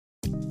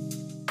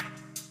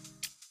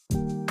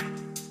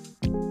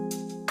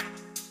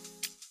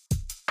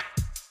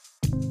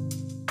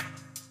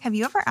Have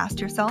you ever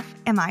asked yourself,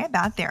 am I a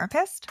bad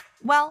therapist?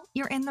 Well,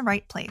 you're in the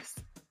right place.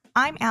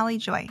 I'm Allie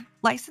Joy,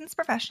 licensed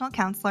professional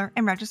counselor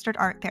and registered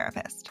art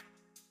therapist.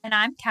 And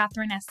I'm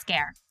Catherine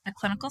Esquer, a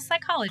clinical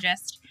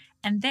psychologist,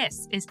 and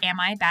this is Am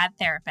I a Bad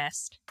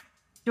Therapist?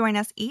 Join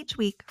us each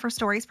week for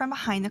stories from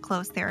behind the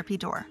closed therapy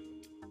door.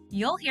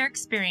 You'll hear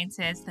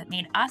experiences that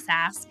made us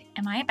ask,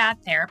 am I a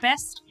bad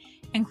therapist?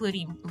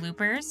 Including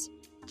bloopers,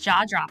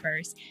 jaw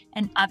droppers,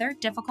 and other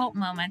difficult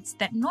moments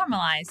that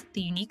normalize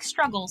the unique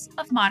struggles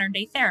of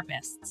modern-day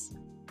therapists.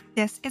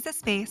 This is a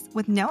space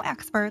with no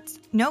experts,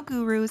 no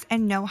gurus,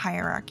 and no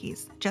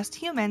hierarchies, just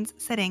humans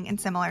sitting in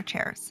similar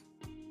chairs.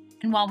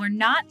 And while we're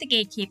not the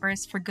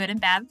gatekeepers for good and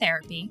bad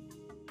therapy,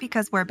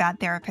 because we're bad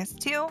therapists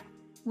too,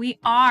 we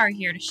are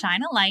here to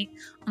shine a light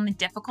on the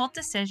difficult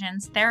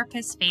decisions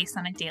therapists face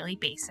on a daily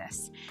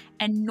basis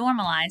and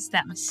normalize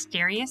that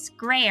mysterious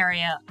gray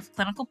area of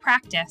clinical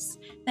practice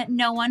that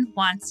no one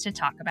wants to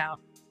talk about.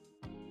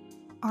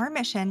 Our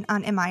mission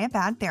on Am I a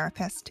Bad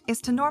Therapist is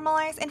to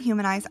normalize and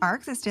humanize our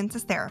existence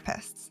as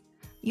therapists.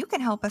 You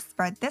can help us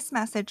spread this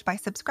message by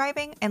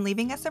subscribing and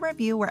leaving us a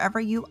review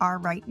wherever you are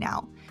right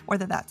now,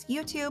 whether that's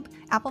YouTube,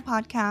 Apple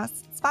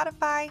Podcasts,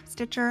 Spotify,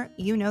 Stitcher,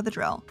 you know the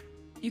drill.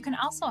 You can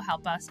also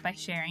help us by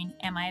sharing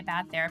Am I a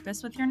Bad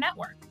Therapist with your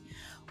network,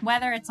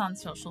 whether it's on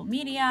social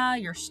media,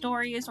 your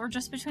stories, or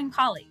just between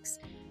colleagues.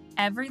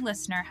 Every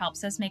listener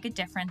helps us make a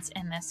difference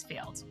in this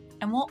field,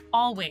 and we'll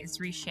always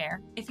reshare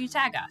if you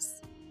tag us.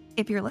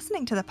 If you're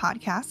listening to the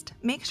podcast,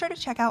 make sure to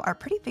check out our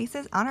pretty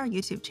faces on our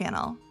YouTube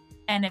channel.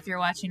 And if you're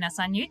watching us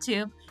on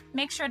YouTube,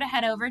 make sure to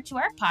head over to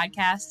our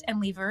podcast and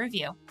leave a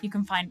review. You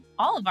can find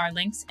all of our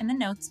links in the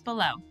notes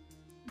below.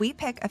 We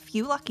pick a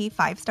few lucky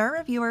 5-star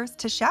reviewers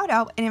to shout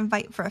out and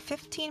invite for a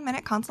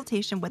 15-minute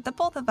consultation with the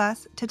both of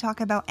us to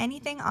talk about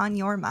anything on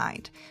your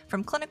mind.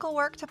 From clinical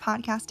work to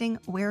podcasting,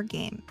 we're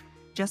game.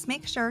 Just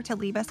make sure to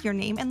leave us your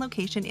name and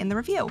location in the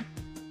review.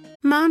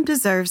 Mom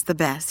deserves the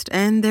best,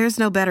 and there's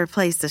no better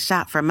place to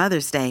shop for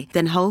Mother's Day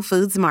than Whole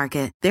Foods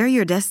Market. They're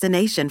your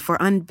destination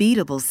for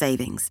unbeatable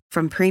savings,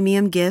 from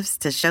premium gifts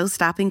to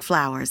show-stopping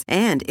flowers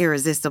and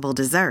irresistible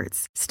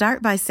desserts.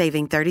 Start by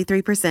saving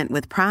 33%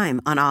 with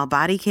Prime on all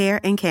body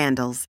care and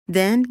candles.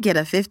 Then get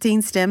a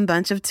 15-stem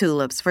bunch of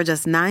tulips for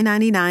just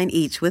 $9.99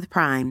 each with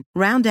Prime.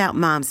 Round out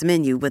Mom's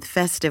menu with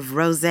festive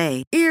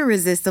rosé,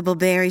 irresistible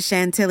berry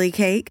chantilly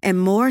cake,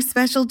 and more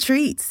special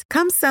treats.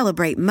 Come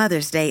celebrate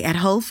Mother's Day at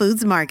Whole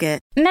Foods Market.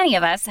 Many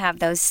of us have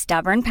those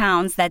stubborn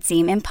pounds that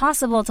seem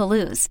impossible to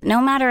lose, no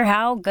matter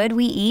how good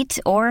we eat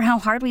or how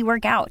hard we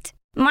work out.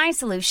 My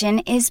solution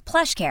is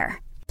PlushCare.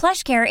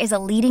 PlushCare is a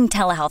leading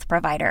telehealth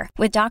provider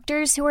with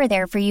doctors who are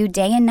there for you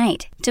day and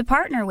night to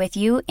partner with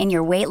you in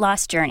your weight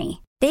loss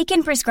journey. They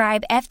can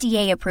prescribe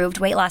FDA-approved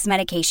weight loss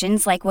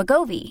medications like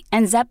Wegovy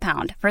and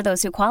Zepbound for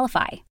those who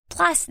qualify.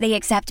 Plus, they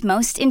accept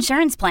most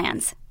insurance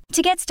plans.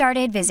 To get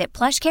started, visit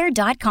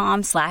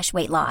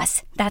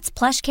plushcare.com/weightloss. That's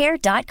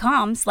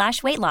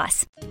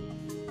plushcare.com/weightloss.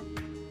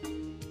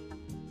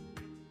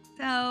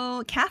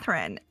 So,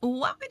 Catherine,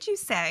 what would you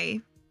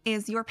say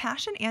is your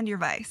passion and your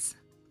vice?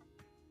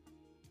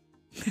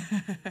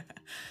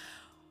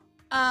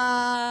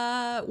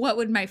 What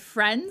would my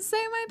friends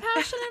say my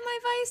passion and my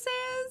vice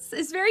is?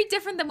 It's very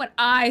different than what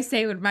I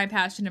say what my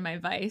passion and my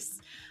vice.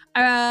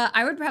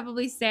 I would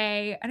probably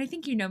say, and I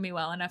think you know me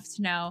well enough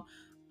to know,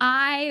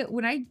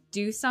 when I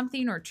do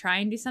something or try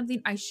and do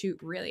something, I shoot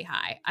really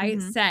high.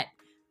 Mm-hmm.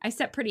 I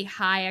set pretty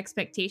high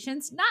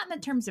expectations, not in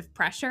the terms of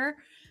pressure.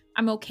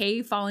 I'm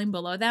okay falling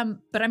below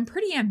them, but I'm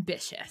pretty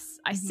ambitious.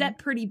 I set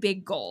pretty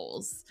big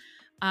goals.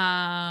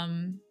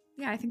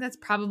 Yeah, I think that's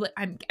probably,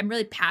 I'm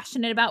really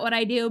passionate about what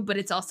I do, but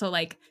it's also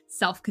like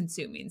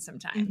self-consuming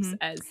sometimes,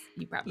 as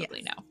you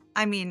probably know.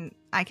 I mean,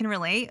 I can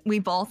relate. We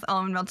both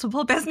own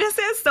multiple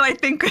businesses, so I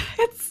think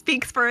it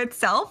speaks for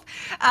itself.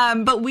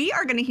 But we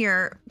are going to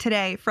hear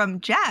today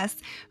from Jess,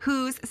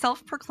 whose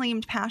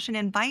self-proclaimed passion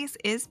and vice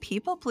is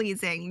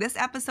people-pleasing. This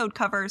episode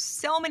covers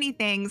so many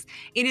things.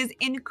 It is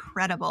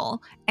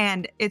incredible.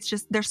 And it's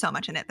just, there's so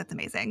much in it that's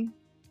amazing.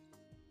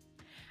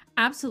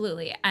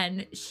 Absolutely.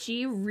 And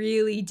she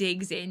really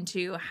digs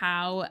into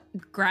how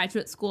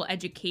graduate school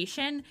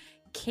education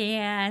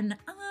can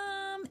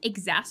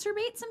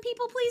exacerbate some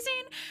people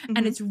pleasing.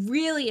 And it's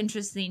really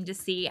interesting to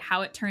see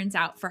how it turns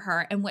out for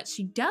her and what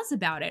she does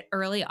about it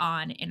early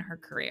on in her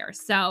career.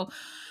 So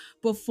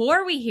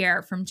before we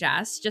hear from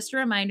Jess, just a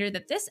reminder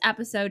that this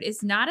episode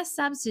is not a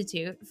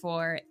substitute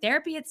for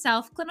therapy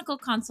itself, clinical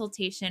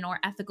consultation, or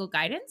ethical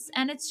guidance,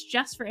 and it's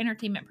just for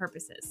entertainment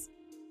purposes.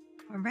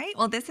 All right.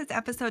 Well, this is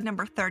episode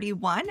number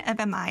 31 of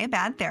Am I a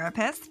Bad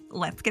Therapist?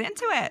 Let's get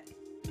into it.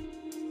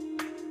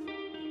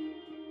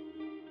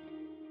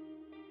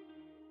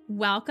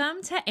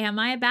 Welcome to Am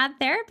I a Bad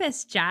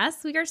Therapist,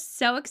 Jess? We are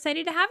so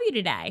excited to have you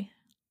today.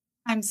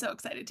 I'm so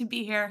excited to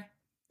be here.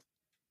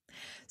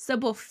 So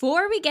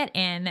before we get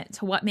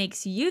into what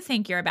makes you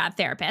think you're a bad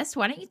therapist,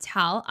 why don't you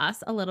tell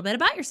us a little bit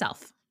about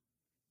yourself?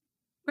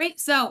 Great.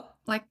 So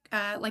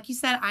like you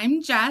said,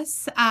 I'm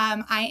Jess.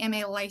 I am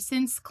a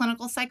licensed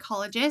clinical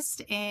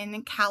psychologist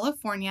in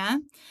California.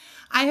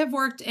 I have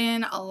worked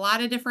in a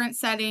lot of different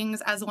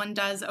settings, as one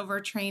does over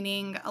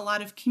training, a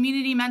lot of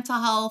community mental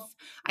health.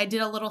 I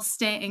did a little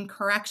stint in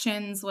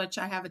corrections, which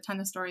I have a ton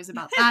of stories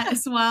about that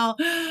as well.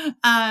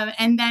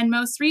 And then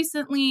most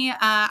recently,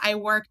 I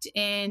worked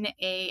in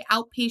a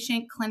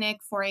outpatient clinic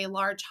for a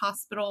large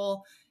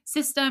hospital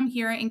system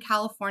here in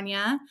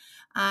California.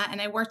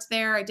 And I worked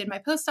there. I did my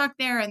postdoc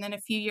there, and then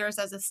a few years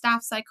as a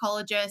staff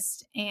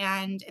psychologist.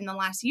 And in the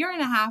last year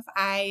and a half,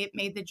 I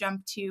made the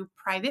jump to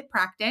private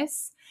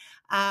practice,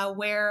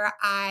 where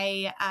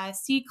I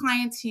see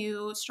clients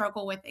who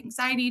struggle with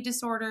anxiety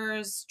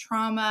disorders,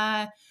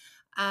 trauma,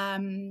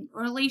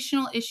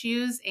 relational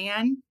issues,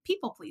 and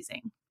people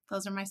pleasing.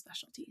 Those are my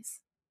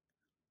specialties.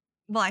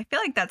 Well, I feel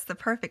like that's the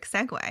perfect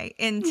segue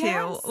into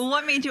Yes.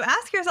 what made you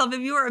ask yourself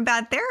if you were a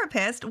bad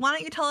therapist. Why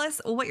don't you tell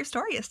us what your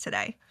story is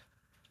today?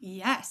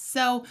 Yes.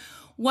 So,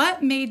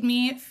 what made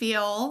me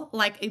feel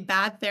like a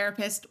bad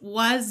therapist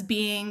was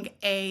being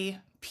a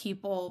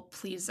people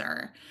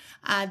pleaser.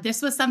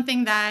 This was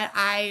something that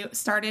I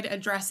started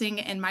addressing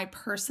in my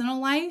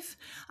personal life,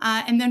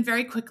 and then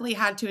very quickly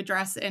had to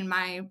address in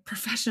my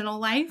professional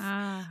life.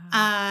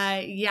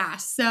 Yeah.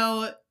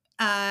 So,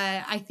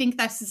 I think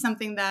this is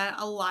something that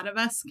a lot of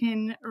us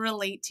can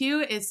relate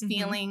to, is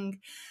feeling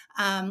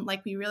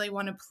like we really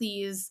want to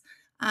please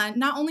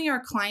not only our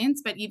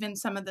clients, but even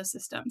some of the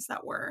systems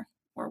that we're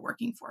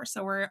working for.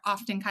 So we're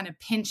often kind of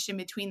pinched in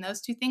between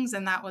those two things.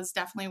 And that was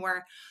definitely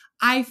where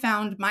I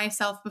found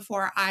myself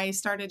before I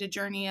started a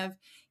journey of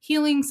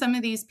healing some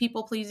of these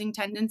people pleasing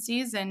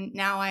tendencies. And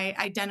now I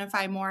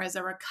identify more as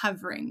a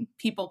recovering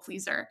people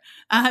pleaser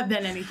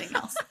than anything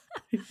else.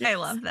 I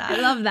love that.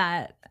 I love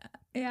that.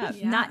 Yeah.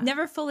 Yeah.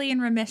 Never fully in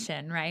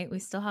remission, right? We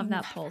still have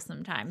that pull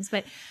sometimes.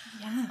 But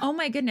Yeah. oh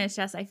my goodness,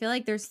 Jess, I feel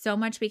like there's so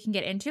much we can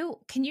get into.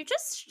 Can you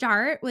just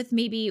start with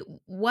maybe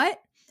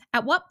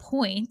at what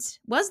point,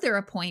 was there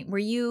a point where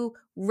you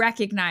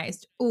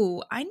recognized,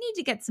 oh, I need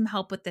to get some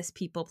help with this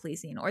people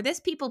pleasing, or this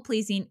people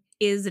pleasing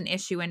is an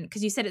issue? And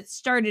because you said it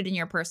started in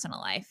your personal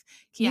life.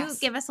 Can you Yes.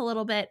 give us a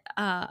little bit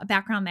a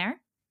background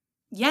there?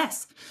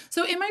 Yes.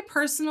 So in my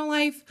personal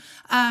life,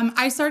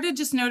 I started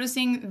just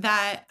noticing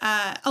that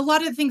a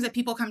lot of the things that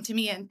people come to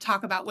me and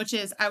talk about, which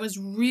is I was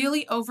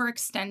really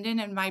overextended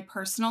in my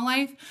personal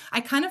life. I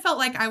kind of felt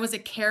like I was a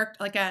character,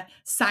 like a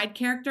side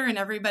character in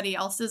everybody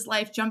else's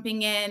life,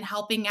 jumping in,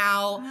 helping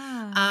out,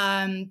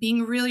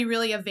 being really,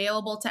 really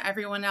available to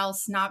everyone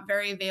else, not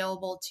very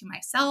available to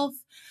myself.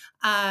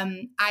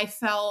 I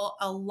felt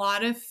a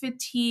lot of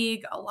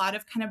fatigue, a lot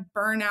of kind of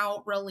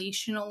burnout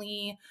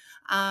relationally.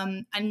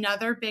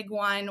 Another big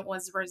one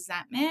was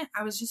resentment.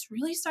 I was just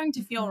really starting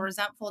to feel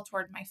resentful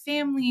toward my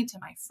family, to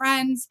my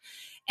friends.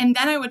 And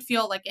then I would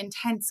feel like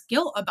intense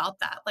guilt about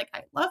that. Like,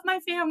 I love my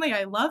family,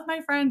 I love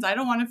my friends. I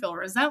don't want to feel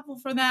resentful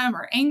for them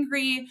or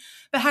angry,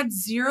 but had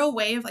zero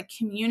way of like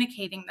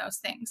communicating those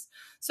things.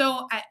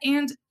 So,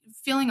 and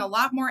feeling a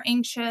lot more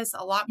anxious,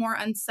 a lot more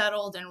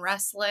unsettled and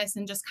restless,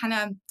 and just kind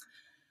of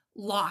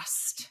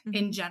lost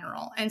in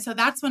general. And so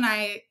that's when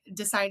I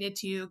decided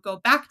to go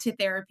back to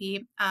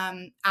therapy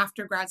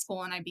after grad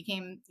school, and I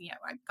became,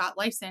 I got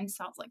licensed.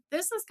 So I was like,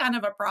 this is kind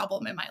of a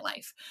problem in my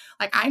life.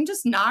 Like, I'm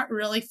just not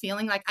really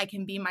feeling like I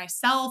can be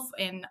myself,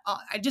 and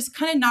I just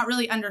kind of not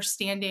really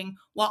understanding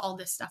what all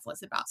this stuff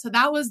was about. So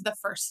that was the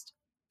first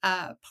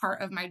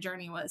part of my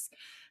journey, was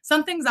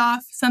something's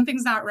off,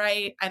 something's not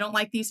right. I don't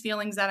like these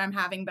feelings that I'm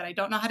having, but I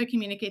don't know how to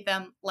communicate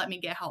them. Let me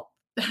get help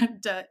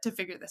to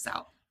figure this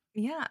out.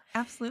 Yeah,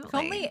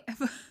 absolutely.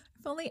 If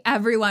only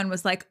everyone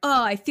was like,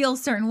 oh, I feel a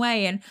certain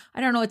way and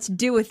I don't know what to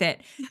do with it.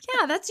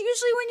 Yeah, that's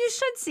usually when you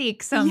should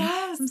seek some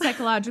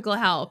psychological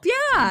help.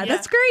 Yeah,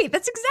 that's great.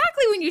 That's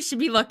exactly when you should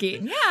be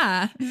looking.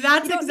 Yeah.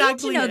 That's you don't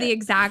exactly need to know it. the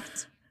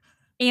exact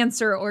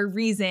answer or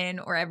reason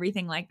or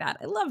everything like that.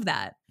 I love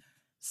that.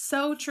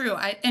 So true.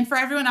 And for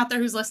everyone out there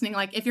who's listening,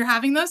 like, if you're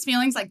having those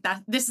feelings like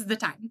that, this is the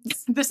time.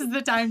 This is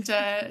the time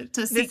to seek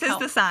This is help.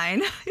 the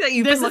sign that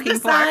you've This been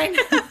is the looking for.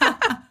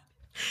 sign.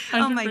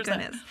 Oh my 100%.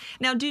 goodness.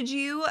 Now, did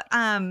you,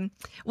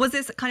 was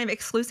this kind of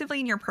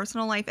exclusively in your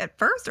personal life at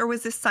first, or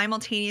was this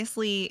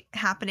simultaneously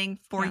happening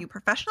for you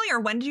professionally, or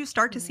when did you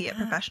start to see it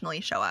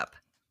professionally show up?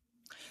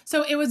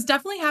 So it was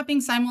definitely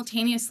happening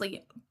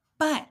simultaneously,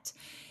 but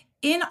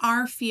in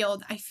our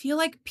field, I feel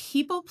like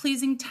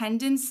people-pleasing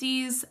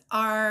tendencies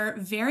are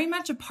very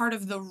much a part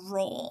of the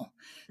role.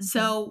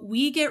 So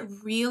we get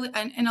really,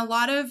 in a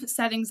lot of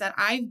settings that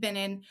I've been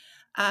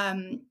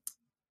in,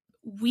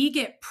 we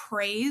get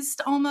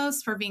praised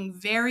almost for being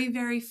very,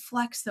 very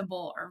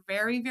flexible or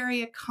very,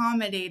 very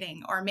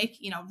accommodating, or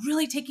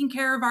really taking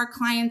care of our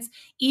clients,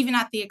 even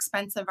at the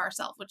expense of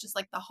ourselves, which is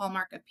like the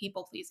hallmark of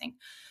people pleasing.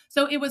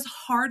 So it was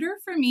harder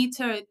for me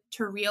to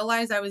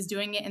realize I was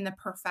doing it in the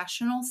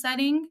professional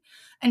setting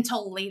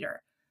until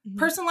later.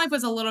 Personal life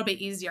was a little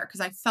bit easier because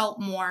I felt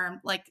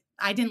more like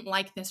I didn't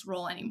like this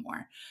role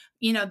anymore,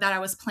 that I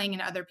was playing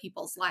in other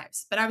people's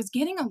lives. But I was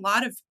getting a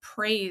lot of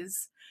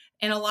praise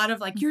and a lot of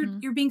like,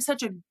 you're being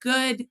such a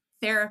good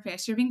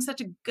therapist. You're being such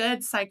a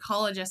good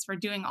psychologist for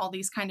doing all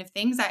these kind of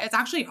things. It's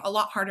actually a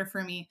lot harder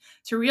for me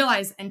to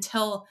realize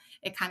until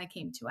it kind of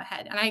came to a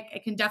head. And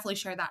I can definitely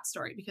share that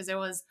story because there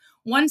was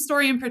one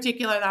story in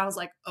particular that I was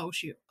like, oh,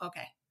 shoot.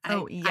 Okay.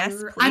 I'm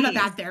a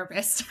bad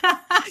therapist.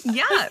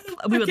 Yeah.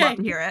 We would love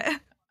to hear it.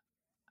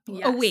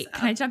 Yes. Oh, wait,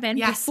 can I jump in?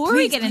 Yes, Before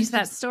we get into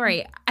that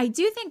story, I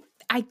do think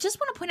I just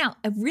want to point out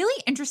a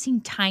really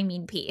interesting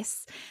timing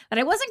piece that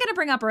I wasn't going to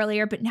bring up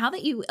earlier, but now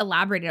that you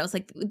elaborated, I was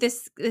like,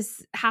 this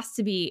has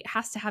to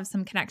have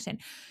some connection.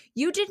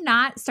 You did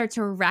not start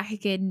to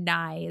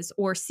recognize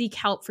or seek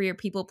help for your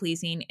people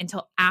pleasing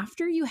until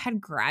after you had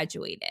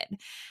graduated.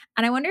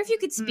 And I wonder if you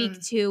could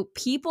speak to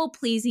people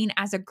pleasing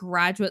as a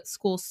graduate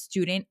school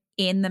student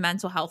in the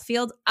mental health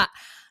field.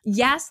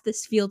 Yes,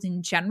 this field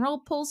in general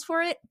pulls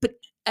for it, but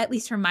at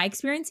least from my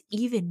experience,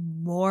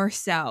 even more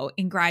so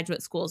in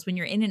graduate schools when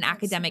you're in an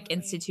academic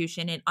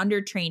institution and under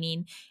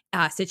training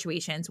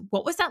situations.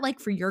 What was that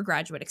like for your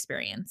graduate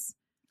experience?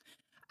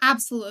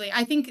 Absolutely.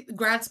 I think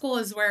grad school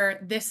is where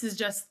this is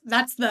just,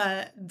 that's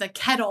the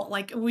kettle.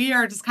 Like we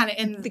are just kind of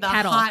in the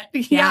kettle. Hot.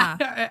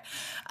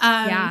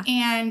 Yeah.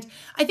 And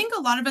I think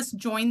a lot of us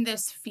join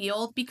this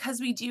field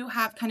because we do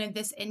have kind of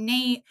this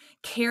innate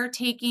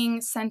caretaking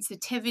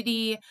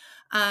sensitivity,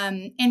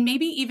 and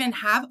maybe even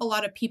have a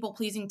lot of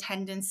people-pleasing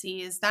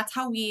tendencies. That's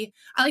how I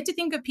like to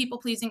think of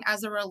people-pleasing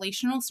as a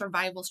relational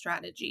survival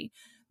strategy.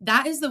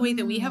 That is the way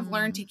that we have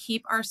learned to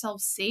keep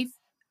ourselves safe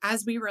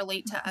as we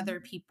relate to other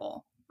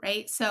people,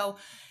 right? So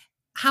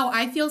how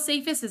I feel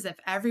safest is if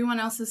everyone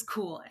else is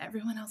cool,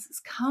 everyone else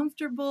is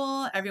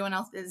comfortable, everyone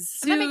else is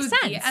soothed,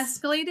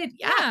 de-escalated.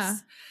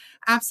 Yes,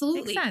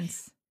 absolutely. Makes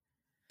sense.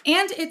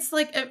 And it's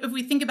like, if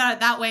we think about it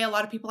that way, a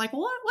lot of people are like,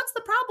 well, what's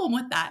the problem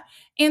with that?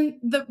 And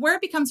where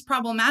it becomes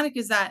problematic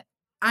is that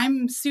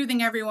I'm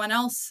soothing everyone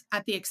else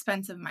at the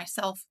expense of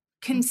myself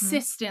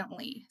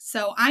consistently.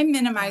 So I'm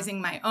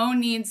minimizing my own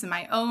needs and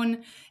my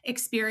own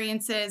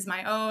experiences,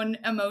 my own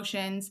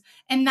emotions.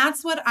 And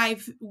that's what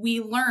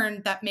we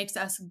learned that makes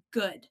us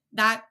good.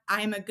 That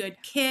I'm a good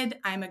kid,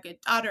 I'm a good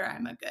daughter,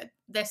 I'm a good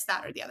this,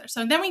 that, or the other.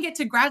 So then we get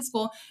to grad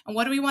school, and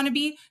what do we want to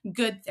be?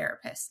 Good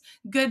therapists,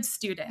 good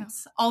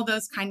students, all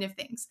those kind of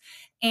things.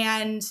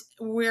 And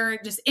we're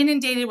just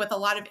inundated with a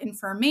lot of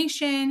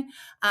information.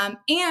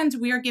 And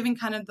we are given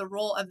kind of the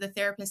role of the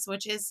therapist,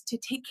 which is to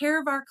take care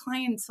of our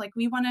clients. Like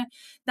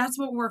that's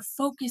what we're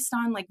focused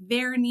on, like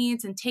their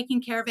needs and taking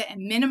care of it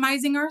and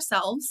minimizing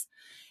ourselves.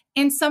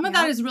 And some of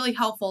that is really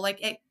helpful.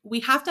 Like we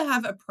have to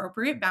have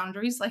appropriate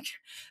boundaries. Like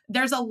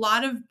there's a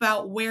lot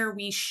about where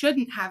we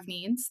shouldn't have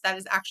needs that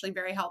is actually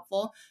very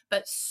helpful,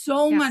 but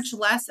so much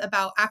less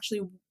about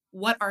actually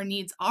what our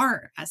needs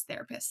are as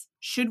therapists.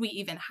 Should we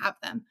even have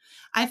them?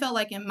 I felt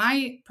like in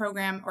my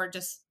program, or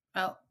just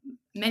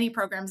many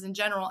programs in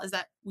general, is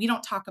that we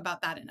don't talk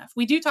about that enough.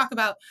 We do talk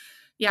about,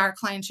 our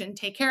client shouldn't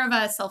take care of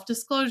us,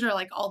 self-disclosure,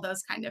 like all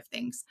those kind of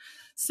things.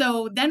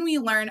 So then we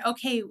learn,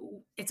 okay,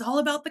 it's all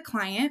about the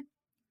client.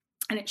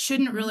 And it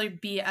shouldn't really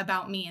be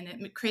about me. And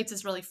it creates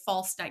this really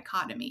false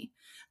dichotomy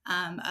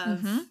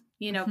of,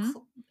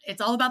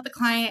 it's all about the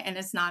client and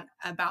it's not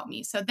about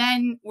me. So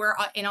then we're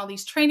in all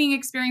these training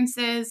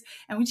experiences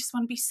and we just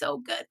want to be so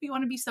good. We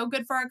want to be so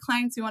good for our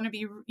clients. We want to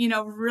be,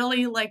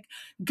 really like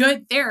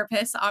good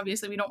therapists.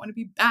 Obviously, we don't want to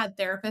be bad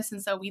therapists.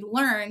 And so we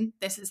learn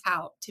this is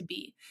how to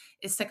be,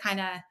 is to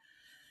kind of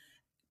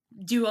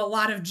do a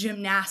lot of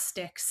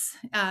gymnastics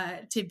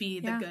to be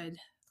the good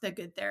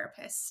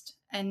therapist,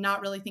 and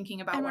not really thinking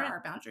about where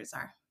our boundaries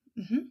are.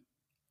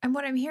 And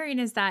what I'm hearing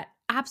is that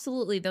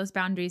absolutely those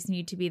boundaries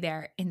need to be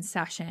there in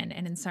session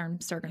and in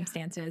certain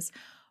circumstances.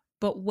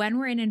 But when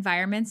we're in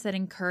environments that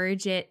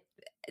encourage the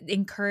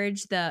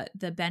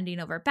bending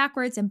over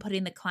backwards and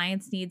putting the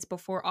client's needs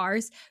before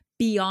ours,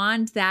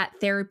 beyond that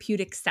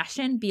therapeutic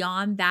session,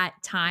 beyond that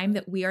time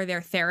that we are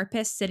their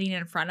therapist sitting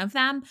in front of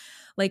them,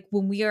 like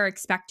when we are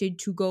expected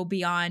to go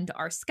beyond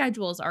our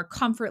schedules, our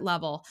comfort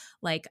level,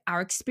 like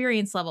our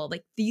experience level,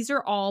 like these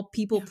are all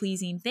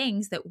people-pleasing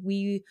things that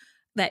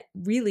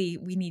really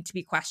we need to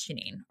be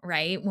questioning,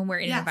 right? When we're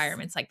in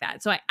environments like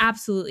that. So I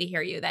absolutely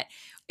hear you that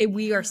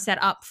we are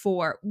set up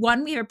for,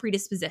 one, we have a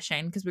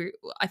predisposition because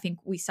I think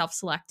we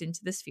self-select into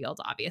this field,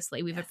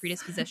 obviously. We have a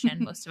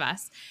predisposition, most of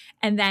us.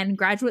 And then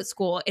graduate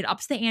school, it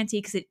ups the ante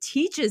because it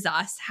teaches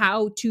us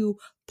how to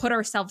put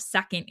ourselves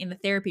second in the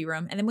therapy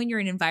room. And then when you're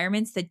in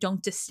environments that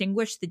don't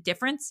distinguish the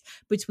difference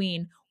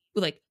between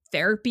like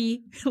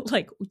therapy,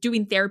 like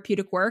doing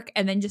therapeutic work,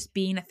 and then just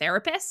being a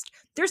therapist,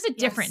 there's a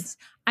difference.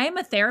 I am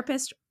a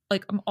therapist.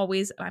 Like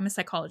I'm a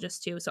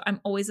psychologist too. So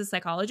I'm always a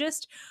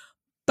psychologist,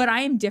 but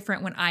I am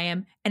different when I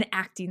am an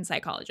acting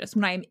psychologist,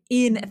 when I am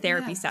in a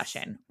therapy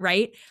session,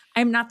 right?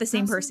 I'm not the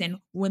same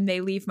person when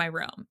they leave my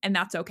room, and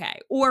that's okay.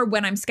 Or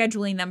when I'm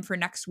scheduling them for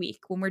next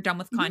week, when we're done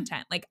with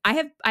content, like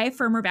I have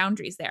firmer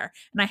boundaries there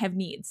and I have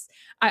needs.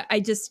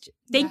 I just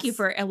thank you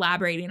for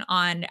elaborating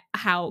on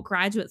how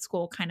graduate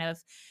school kind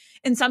of,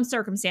 in some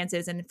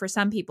circumstances, and for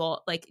some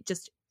people, like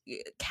just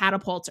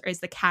catapults or is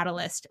the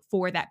catalyst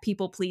for that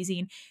people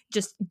pleasing,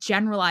 just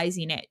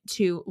generalizing it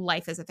to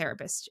life as a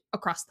therapist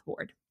across the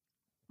board.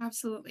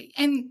 Absolutely.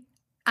 And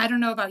I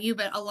don't know about you,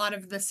 but a lot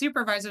of the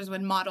supervisors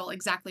would model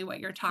exactly what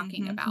you're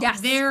talking about.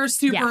 Yes. They're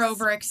super Yes.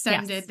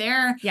 overextended. Yes.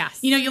 They're, Yes.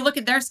 you look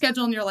at their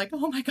schedule and you're like,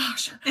 oh my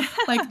gosh,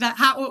 like that,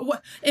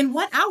 in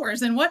what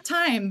hours and what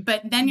time?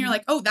 But then you're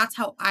like, oh, that's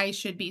how I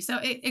should be. So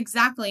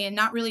exactly. And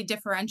not really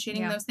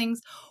differentiating those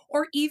things,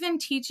 or even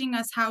teaching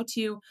us how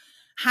to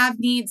have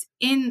needs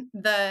in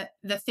the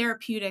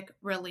therapeutic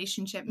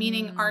relationship,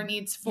 meaning our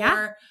needs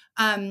for,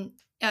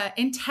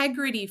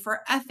 integrity, for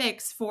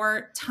ethics,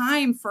 for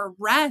time, for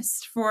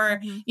rest,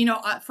 for,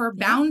 for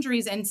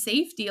boundaries and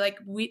safety. Like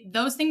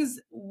those things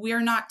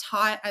we're not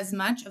taught as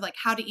much of, like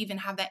how to even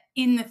have that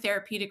in the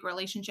therapeutic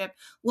relationship,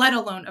 let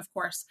alone, of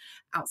course,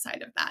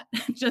 outside of that,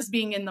 just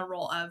being in the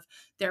role of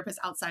therapist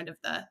outside of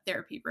the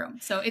therapy room.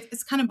 So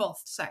it's kind of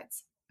both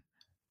sides.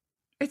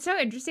 It's so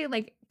interesting,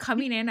 like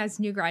coming in as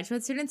new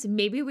graduate students,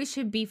 maybe we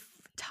should be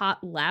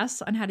taught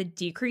less on how to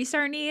decrease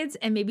our needs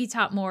and maybe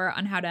taught more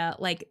on how to,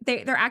 like,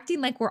 they're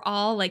acting like we're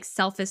all like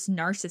selfish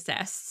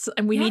narcissists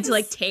and we need to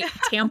like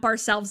tamp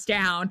ourselves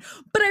down.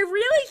 But I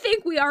really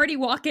think we already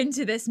walk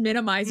into this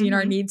minimizing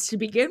our needs to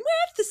begin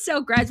with.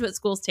 So graduate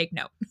schools, take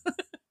note.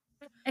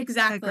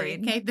 Exactly.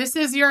 Agreed. Okay. This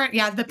is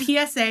the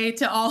PSA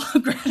to all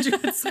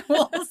graduate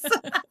schools.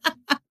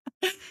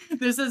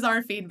 This is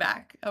our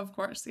feedback, of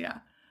course. Yeah.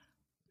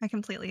 I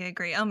completely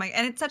agree. Oh my,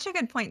 and it's such a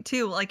good point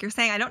too. Like you're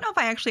saying, I don't know if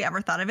I actually ever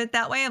thought of it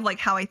that way, of like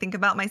how I think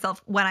about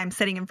myself when I'm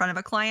sitting in front of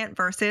a client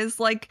versus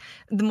like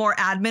the more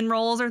admin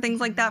roles or things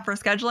like that for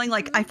scheduling.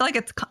 Like I feel like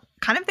it's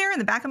kind of there in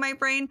the back of my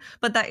brain,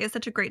 but that is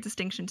such a great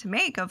distinction to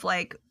make of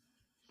like,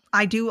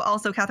 I do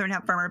also, Catherine,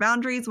 have firmer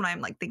boundaries when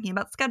I'm like thinking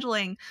about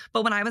scheduling.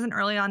 But when I was an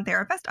early on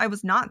therapist, I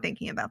was not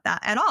thinking about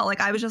that at all.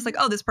 Like I was just like,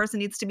 oh, this person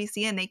needs to be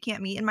seen. They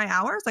can't meet in my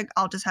hours. Like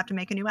I'll just have to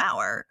make a new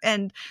hour.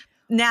 And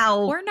now,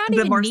 or not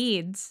even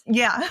needs.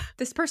 Yeah.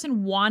 This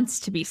person wants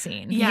to be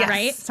seen. Yes,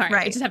 right? Sorry.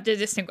 right. I just have to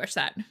distinguish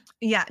that.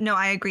 Yeah, no,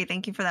 I agree.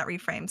 Thank you for that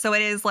reframe. So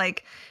it is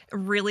like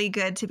really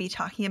good to be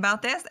talking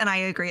about this. And I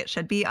agree it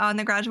should be on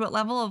the graduate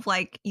level of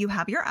like, you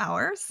have your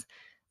hours.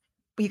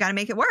 You got to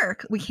make it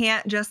work. We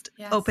can't just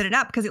open it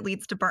up because it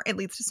leads to it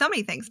leads to so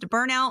many things, to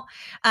burnout.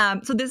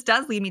 So this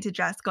does lead me to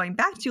Jess going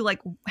back to like,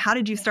 how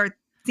did you start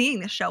seeing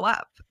this show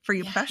up for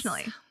you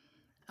professionally?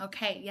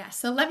 Okay, yes.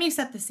 So let me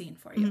set the scene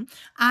for you.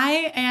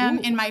 I am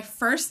in my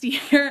first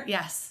year,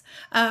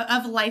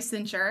 of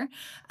licensure.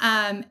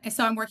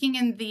 So I'm working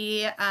in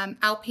the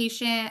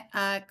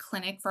outpatient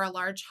clinic for a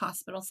large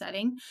hospital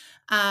setting.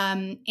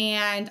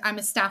 And I'm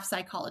a staff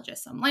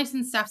psychologist. So I'm a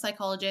licensed staff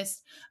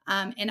psychologist.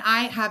 And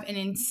I have an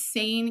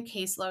insane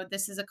caseload.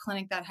 This is a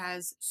clinic that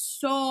has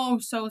so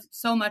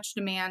much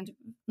demand,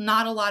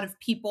 not a lot of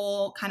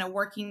people kind of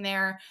working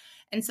there.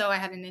 And so I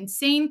had an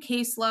insane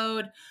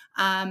caseload.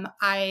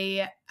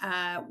 I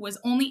was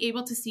only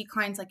able to see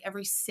clients like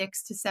every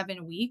 6 to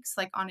 7 weeks,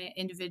 like on an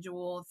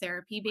individual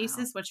therapy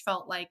basis, which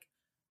felt like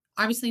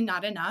obviously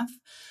not enough.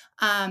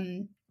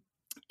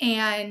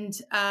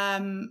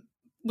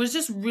 Was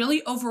just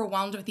really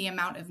overwhelmed with the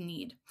amount of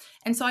need.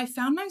 And so I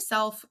found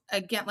myself,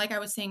 again, like I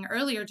was saying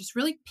earlier, just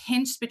really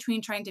pinched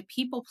between trying to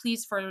people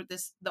please for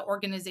the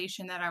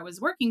organization that I was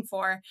working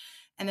for,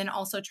 and then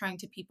also trying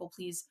to people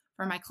please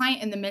for my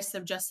client in the midst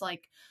of just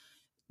like,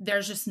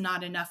 there's just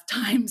not enough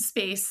time,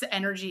 space,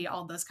 energy,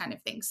 all those kind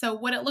of things. So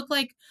what it looked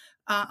like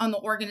on the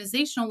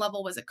organizational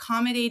level was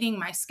accommodating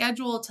my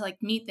schedule to like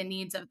meet the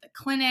needs of the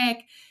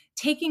clinic,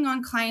 taking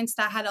on clients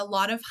that had a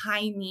lot of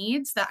high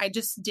needs that I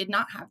just did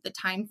not have the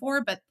time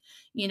for. But,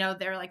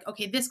 they're like,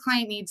 okay, this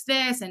client needs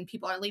this and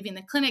people are leaving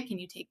the clinic. Can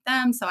you take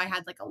them? So I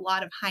had like a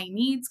lot of high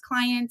needs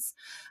clients.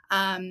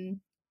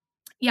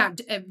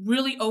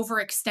 Really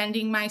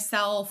overextending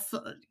myself,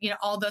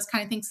 all those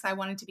kind of things. I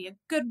wanted to be a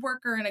good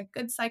worker and a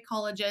good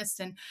psychologist.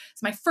 And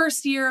it's my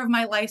first year of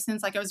my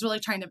license. Like I was really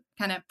trying to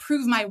kind of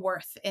prove my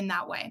worth in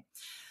that way.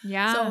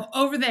 Yeah. So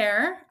over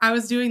there, I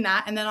was doing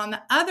that. And then on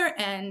the other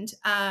end,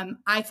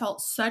 I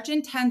felt such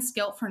intense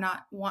guilt for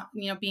not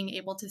being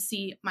able to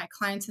see my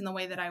clients in the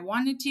way that I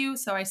wanted to.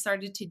 So I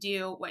started to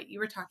do what you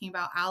were talking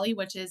about, Allie,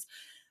 which is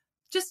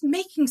just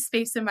making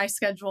space in my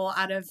schedule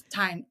out of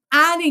time,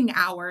 adding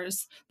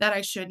hours that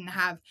I shouldn't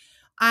have.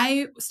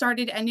 I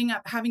started ending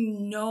up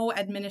having no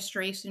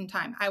administration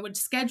time. I would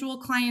schedule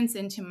clients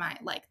into my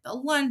the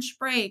lunch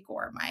break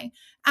or my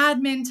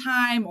admin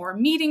time or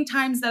meeting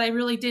times that I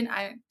really didn't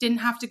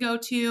have to go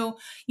to,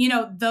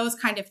 those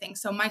kind of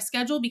things. So my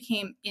schedule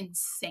became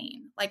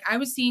insane. Like I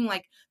was seeing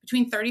like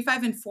between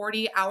 35 and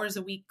 40 hours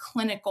a week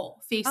clinical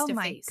face-to-face. Oh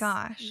my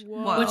gosh.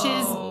 Whoa. Which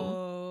is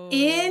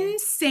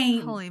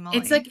insane. Holy moly.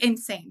 It's like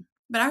insane.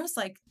 But I was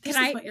like, this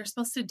Can is I- what you're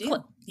supposed to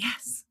do.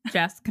 Yes.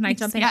 Jess, can I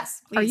jump in?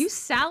 Yes, Are please. you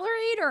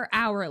salaried or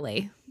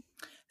hourly?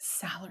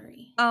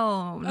 Salary.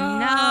 Oh, no.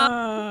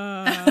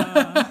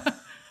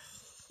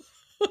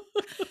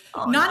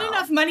 Oh, Not no.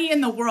 enough money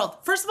in the world.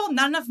 First of all,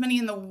 not enough money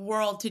in the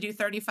world to do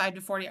 35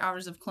 to 40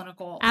 hours of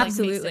clinical.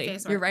 Absolutely.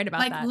 Face-to-face You're work. right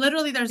about that.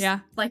 Literally, there's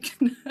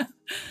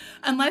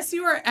unless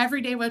you are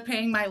every day with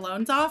paying my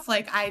loans off,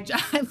 I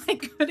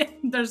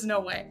couldn't, there's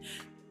no way.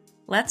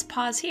 Let's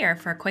pause here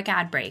for a quick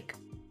ad break.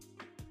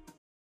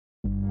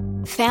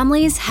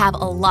 Families have a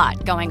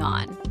lot going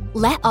on.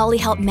 Let Ollie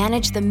help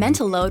manage the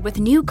mental load with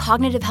new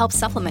cognitive help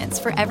supplements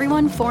for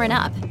everyone 4 and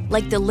up,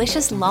 like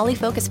delicious Lolly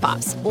Focus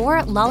Pops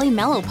or Lolly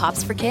Mellow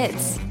Pops for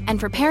kids.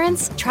 And for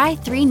parents, try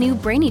 3 new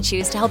Brainy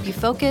Chews to help you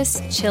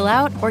focus, chill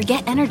out, or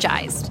get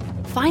energized.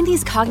 Find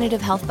these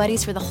cognitive health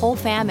buddies for the whole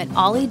fam at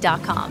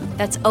ollie.com.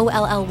 That's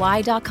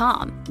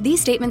OLLY.com.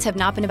 These statements have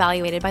not been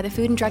evaluated by the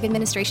Food and Drug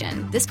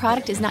Administration. This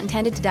product is not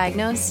intended to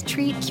diagnose,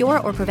 treat,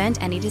 cure, or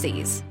prevent any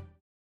disease.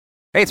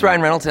 Hey, it's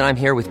Ryan Reynolds, and I'm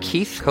here with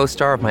Keith,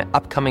 co-star of my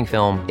upcoming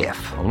film, If,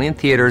 only in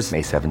theaters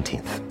May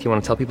 17th. Do you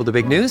want to tell people the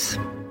big news?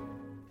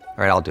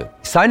 All right, I'll do it.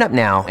 Sign up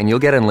now and you'll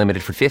get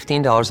unlimited for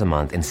 $15 a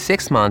month and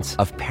 6 months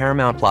of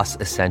Paramount Plus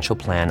Essential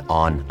Plan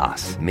on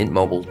us.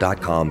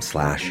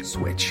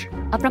 MintMobile.com/switch.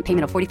 Upfront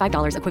payment of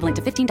 $45 equivalent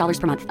to $15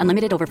 per month.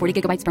 Unlimited over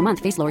 40 gigabytes per month.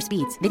 Face lower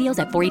speeds. Videos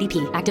at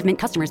 480p. Active Mint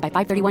customers by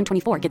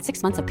 531.24 get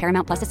 6 months of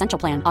Paramount Plus Essential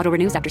Plan. Auto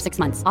renews after 6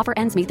 months. Offer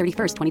ends May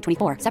 31st,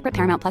 2024. Separate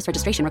Paramount Plus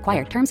registration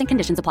required. Terms and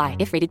conditions apply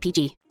if rated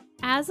PG.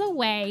 As a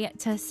way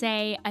to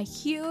say a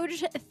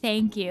huge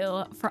thank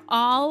you for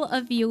all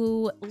of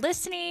you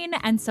listening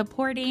and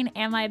supporting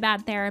Am I a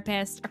Bad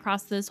Therapist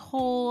across this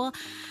whole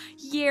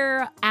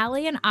year,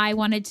 Allie and I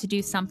wanted to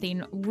do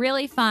something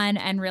really fun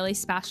and really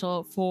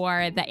special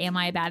for the Am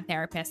I a Bad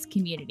Therapist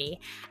community.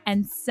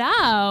 And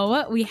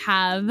so we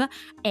have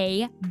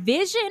a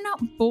vision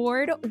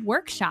board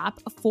workshop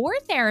for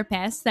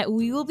therapists that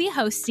we will be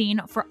hosting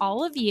for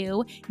all of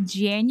you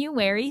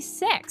January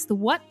 6th.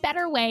 What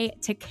better way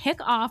to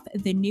kick off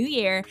the new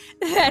year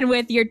than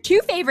with your 2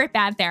 favorite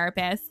bad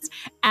therapists,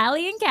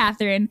 Allie and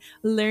Catherine,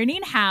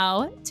 learning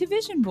how to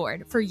vision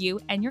board for you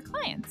and your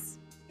clients.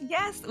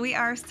 Yes, we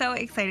are so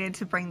excited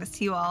to bring this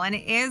to you all. And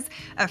it is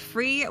a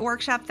free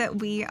workshop that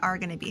we are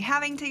going to be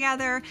having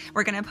together.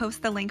 We're going to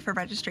post the link for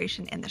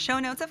registration in the show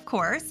notes, of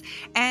course.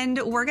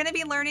 And we're going to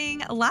be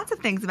learning lots of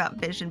things about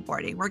vision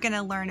boarding. We're going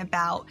to learn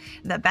about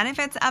the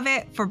benefits of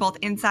it for both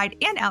inside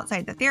and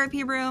outside the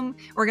therapy room.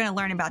 We're going to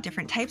learn about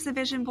different types of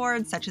vision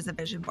boards, such as a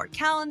vision board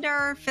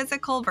calendar,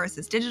 physical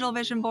versus digital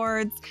vision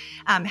boards,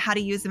 how to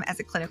use them as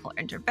a clinical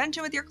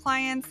intervention with your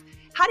clients,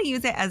 how to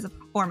use it as a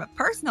form of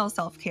personal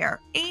self-care,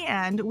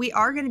 and we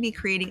are going to be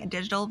creating a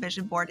digital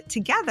vision board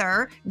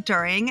together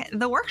during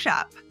the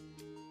workshop.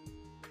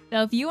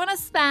 So if you want to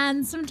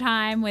spend some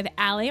time with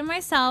Allie and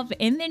myself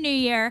in the new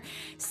year,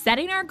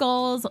 setting our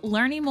goals,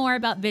 learning more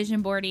about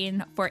vision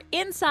boarding for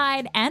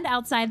inside and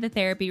outside the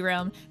therapy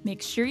room,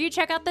 make sure you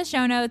check out the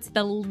show notes.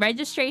 The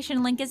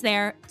registration link is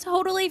there,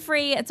 totally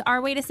free. It's our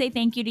way to say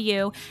thank you to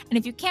you. And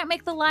if you can't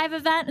make the live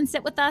event and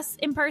sit with us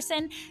in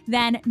person,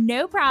 then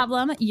no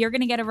problem. You're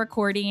going to get a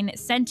recording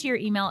sent to your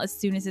email as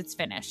soon as it's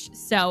finished.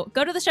 So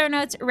go to the show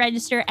notes,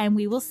 register, and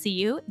we will see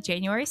you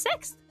January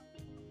 6th.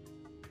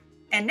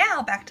 And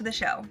now back to the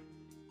show.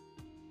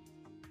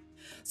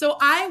 So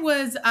I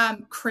was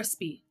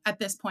crispy at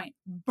this point,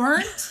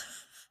 burnt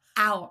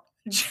out,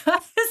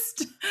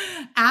 just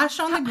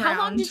ash on the ground. How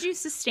long did you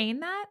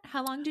sustain that?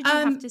 How long did you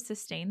have to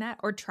sustain that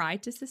or try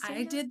to sustain I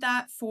that? did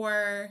that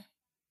for,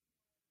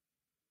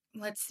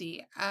 let's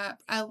see,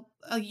 a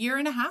year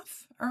and a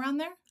half, around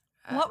there.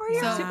 What were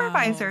your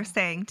supervisors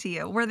saying to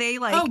you? Were they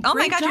like, oh my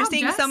great God, you're job,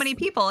 seeing Jess. So many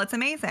people. It's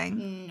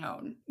amazing.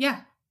 No.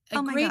 Yeah.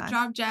 Oh my Great God.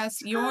 job, Jess.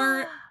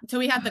 So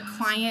we had the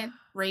client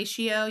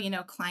ratio,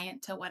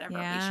 client to whatever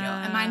ratio.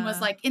 And mine was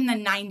like in the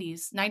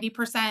 90s.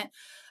 90%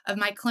 of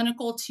my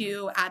clinical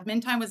to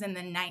admin time was in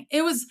the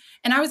 90s.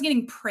 And I was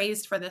getting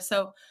praised for this.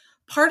 So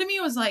part of me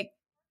was like,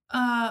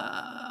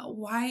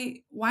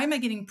 why am I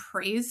getting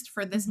praised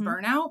for this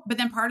burnout? But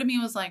then part of me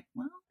was like,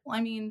 well,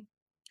 I mean,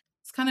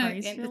 it's kind of,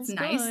 it's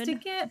nice to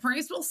get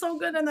praise, feels so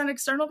good. And then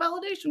external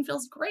validation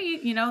feels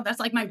great. That's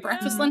like my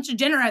breakfast, lunch, and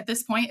dinner at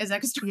this point is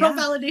external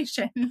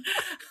validation.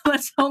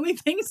 That's the only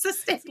thing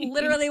sustaining.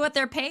 Literally what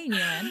they're paying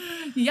you in.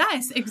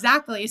 Yes,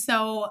 exactly.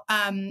 So,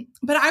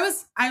 but I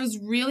was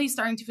really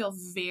starting to feel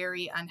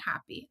very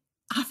unhappy,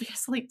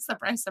 obviously,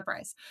 surprise,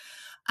 surprise.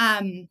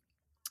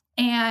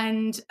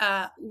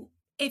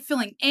 It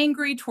feeling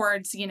angry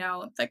towards,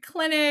 the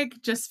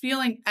clinic, just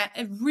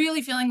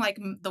really feeling like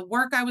the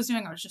work I was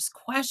doing, I was just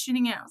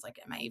questioning it. I was like,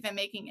 am I even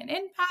making an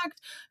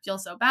impact? I feel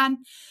so bad.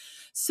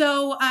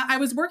 So I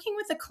was working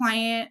with a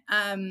client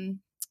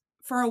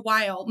for a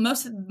while,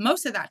 most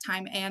of that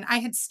time. And I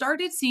had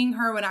started seeing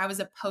her when I was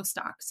a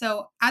postdoc.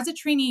 So as a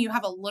trainee, you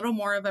have a little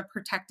more of a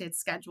protected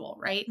schedule,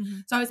 right? Mm-hmm.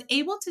 So I was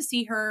able to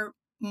see her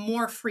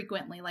more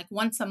frequently, like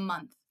once a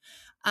month.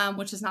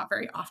 Which is not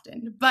very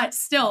often, but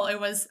still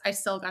I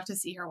still got to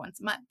see her once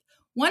a month.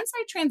 Once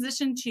I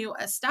transitioned to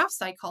a staff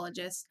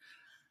psychologist,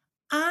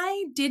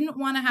 I didn't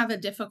want to have a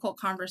difficult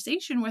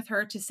conversation with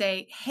her to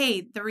say,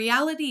 hey, the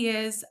reality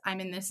is I'm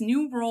in this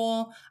new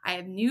role. I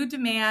have new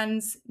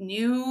demands,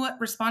 new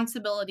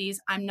responsibilities.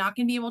 I'm not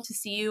going to be able to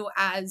see you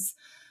as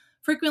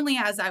frequently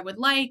as I would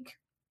like.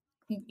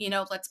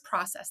 Let's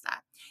process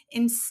that.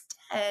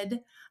 Instead,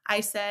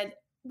 I said,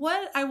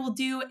 what I will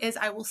do is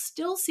I will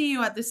still see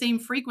you at the same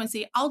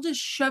frequency. I'll just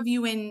shove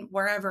you in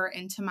wherever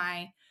into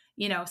my,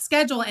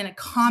 schedule and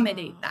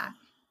accommodate that.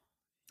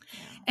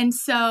 And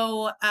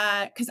so,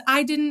 because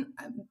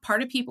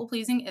part of people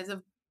pleasing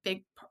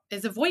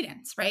is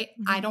avoidance, right?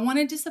 I don't want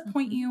to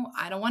disappoint you.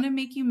 I don't want to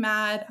make you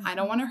mad. I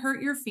don't want to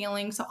hurt your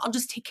feelings. So I'll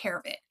just take care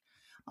of it.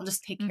 I'll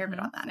just take care of it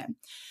on that end.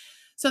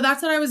 So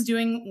that's what I was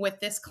doing with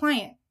this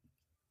client.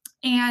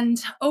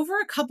 And over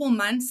a couple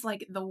months,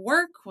 like the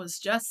work was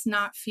just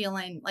not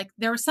feeling like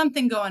there was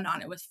something going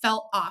on. It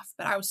felt off,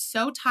 but I was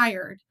so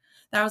tired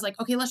that I was like,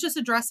 okay, let's just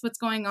address what's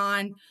going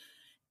on.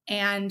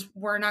 And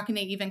we're not going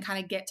to even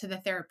kind of get to the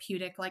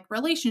therapeutic, like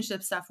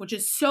relationship stuff, which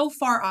is so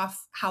far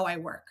off how I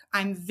work.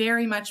 I'm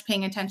very much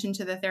paying attention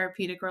to the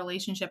therapeutic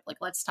relationship. Like,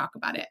 let's talk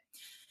about it.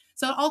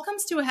 So it all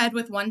comes to a head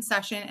with one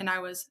session. And I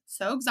was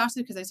so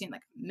exhausted because I've seen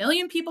like a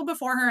million people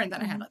before her. And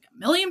then I had like a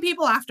million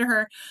people after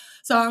her.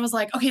 So I was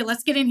like, okay,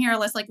 let's get in here.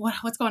 Let's like,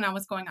 what's going on?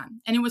 What's going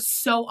on? And it was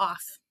so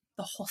off.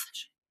 The whole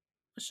session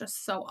was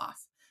just so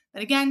off.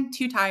 But again,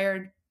 too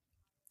tired.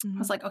 I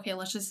was like, okay,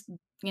 let's just,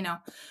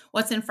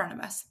 what's in front of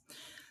us.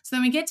 So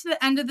then we get to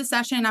the end of the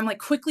session. I'm like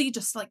quickly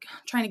just like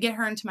trying to get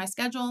her into my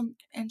schedule.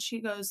 And she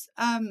goes,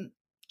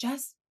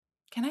 Jess,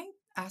 can I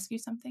ask you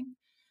something?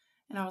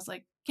 And I was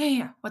like,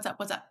 yeah. What's up?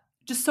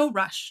 Just so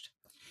rushed.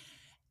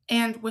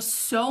 And with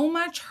so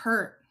much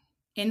hurt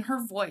in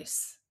her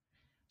voice,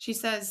 she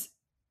says,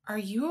 are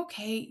you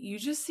okay? You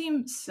just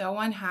seem so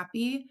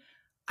unhappy.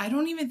 I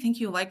don't even think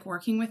you like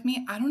working with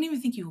me. I don't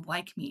even think you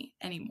like me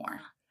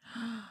anymore.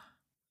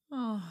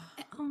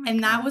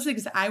 And that was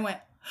I went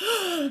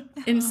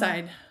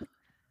inside,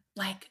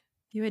 like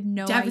you had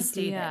no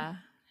devastated. idea.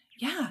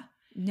 Yeah.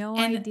 No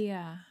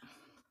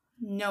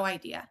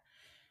idea.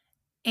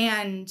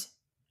 And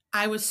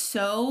I was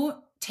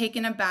so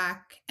taken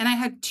aback. And I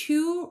had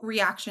two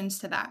reactions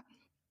to that.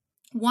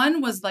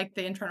 One was like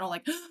the internal,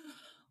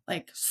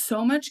 like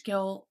so much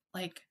guilt.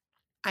 Like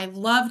I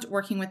loved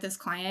working with this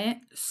client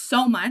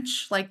so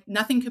much, like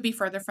nothing could be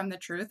further from the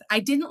truth. I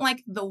didn't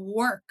like the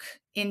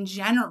work in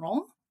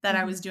general that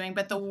I was doing,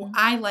 but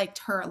I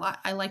liked her a lot.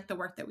 I liked the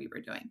work that we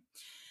were doing.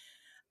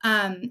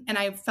 And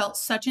I felt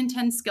such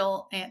intense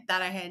guilt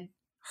that I had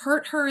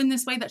hurt her in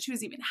this way, that she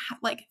was even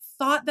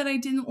thought that I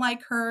didn't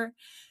like her.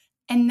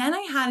 And then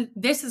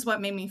this is what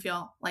made me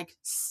feel like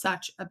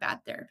such a bad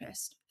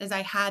therapist, is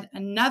I had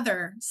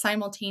another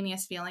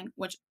simultaneous feeling,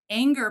 which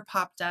anger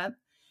popped up.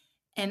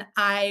 And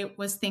I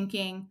was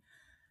thinking,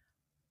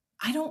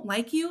 I don't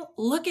like you.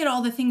 Look at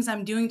all the things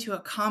I'm doing to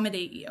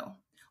accommodate you.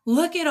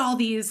 Look at all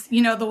these,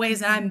 the ways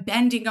that I'm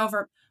bending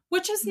over,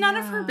 which is none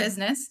of her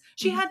business.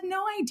 She had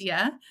no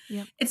idea.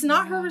 Yep. It's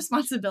not her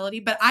responsibility,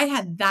 but I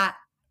had that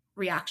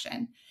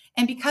reaction.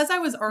 And because I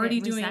was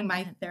already doing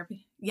my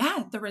therapy,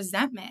 the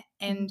resentment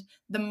and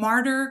the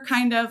martyr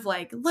kind of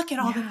like, look at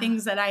all the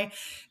things that I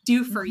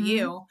do for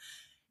you.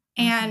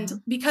 And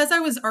because I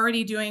was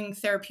already doing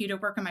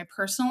therapeutic work in my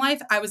personal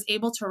life, I was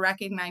able to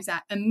recognize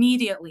that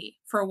immediately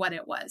for what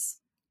it was.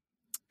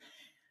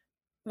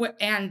 But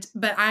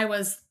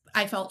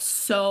I felt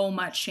so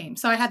much shame.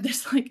 So I had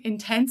this like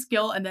intense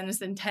guilt and then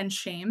this intense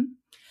shame.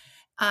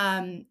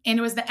 And it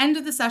was the end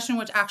of the session,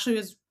 which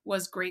actually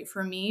was great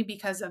for me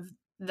because of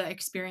the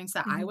experience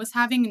that I was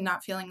having and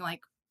not feeling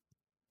like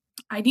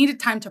I needed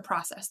time to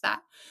process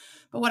that.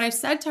 But what I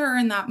said to her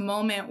in that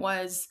moment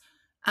was,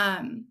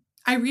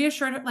 I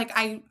reassured her, like,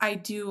 I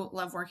do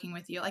love working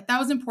with you. Like, that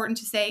was important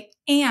to say.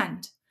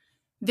 And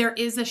there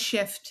is a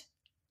shift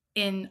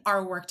in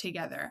our work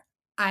together.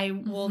 I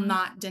will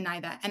not deny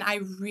that. And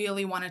I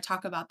really want to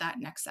talk about that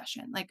next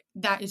session. Like,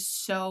 that is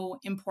so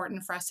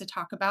important for us to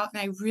talk about.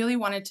 And I really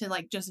wanted to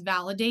like just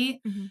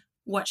validate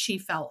what she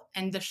felt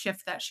and the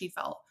shift that she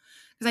felt.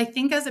 Because I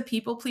think as a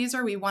people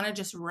pleaser, we want to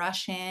just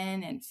rush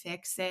in and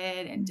fix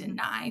it and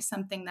deny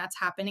something that's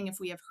happening if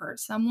we have hurt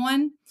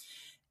someone.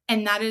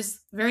 And that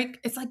is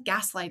it's like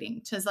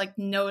gaslighting to like,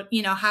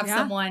 have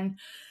someone,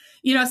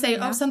 say,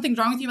 oh, something's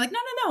wrong with you. Like,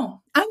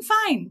 no, I'm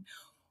fine.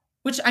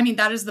 Which, I mean,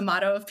 that is the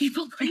motto of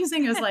people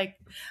pleasing is like,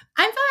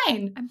 I'm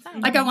fine.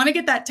 Like, I want to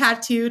get that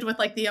tattooed with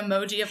like the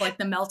emoji of like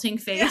the melting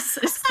face.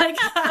 It's like,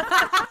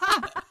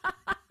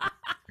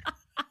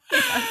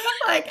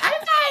 like, I'm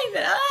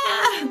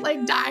fine.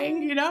 Like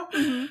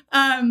dying,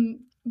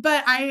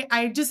 But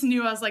I just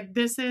knew, I was like,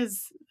 this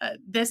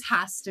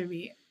has to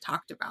be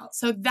talked about.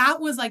 So that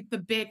was like the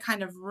big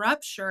kind of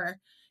rupture,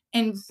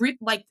 and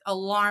like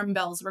alarm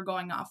bells were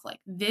going off. Like,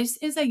 this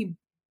is a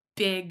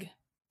big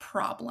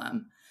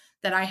problem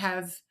that I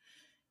have,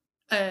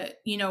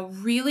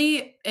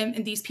 really,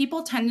 and these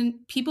people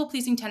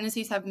pleasing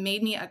tendencies have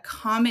made me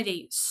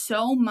accommodate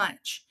so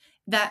much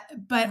but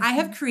I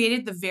have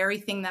created the very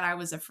thing that I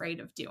was afraid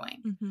of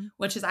doing,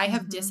 which is I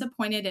have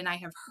disappointed and I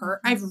have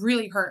I've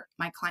really hurt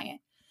my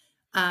client.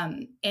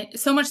 And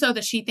so much so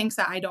that she thinks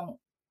that I don't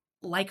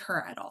like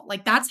her at all.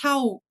 Like, that's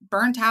how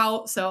burnt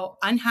out, so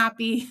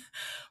unhappy,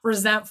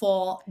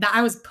 resentful that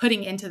I was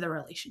putting into the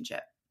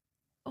relationship.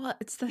 Well,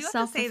 it's the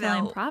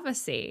self-fulfilling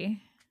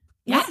prophecy.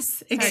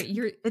 Yes, it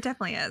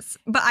definitely is.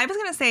 But I was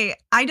going to say,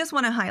 I just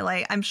want to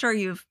highlight, I'm sure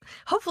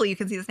hopefully you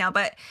can see this now,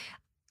 but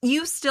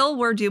you still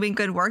were doing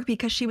good work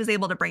because she was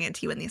able to bring it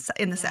to you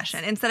in the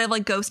session instead of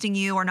like ghosting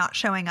you or not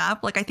showing up.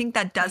 Like, I think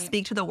that does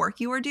speak to the work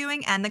you were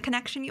doing and the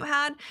connection you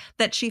had,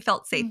 that she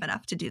felt safe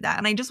enough to do that.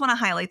 And I just want to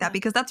highlight that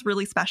because that's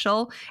really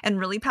special and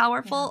really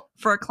powerful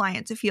for a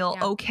client to feel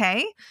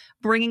okay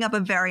bringing up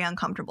a very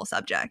uncomfortable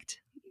subject.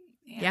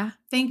 Yeah.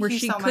 Thank Where you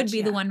she so could much.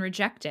 be the one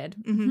rejected.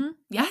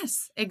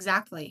 Yes,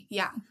 exactly.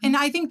 Yeah. And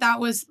I think that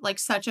was like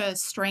such a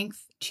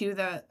strength to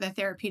the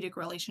therapeutic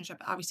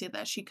relationship, obviously,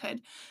 that she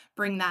could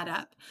bring that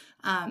up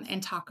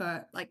and talk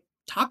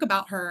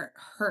about her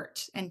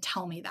hurt and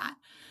tell me that.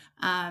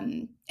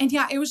 And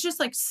yeah, it was just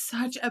like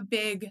such a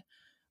big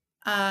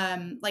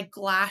like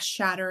glass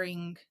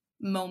shattering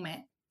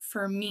moment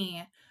for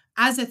me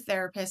as a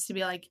therapist to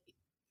be like,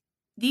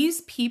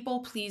 these people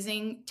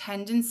pleasing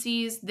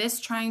tendencies, this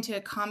trying to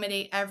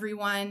accommodate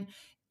everyone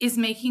is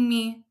making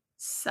me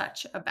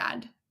such a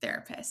bad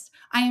therapist.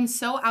 I am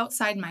so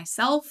outside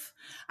myself.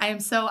 I am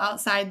so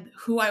outside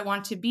who I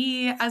want to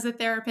be as a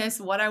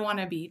therapist, what I want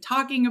to be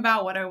talking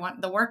about,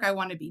 the work I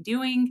want to be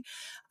doing.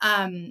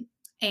 And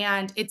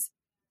it's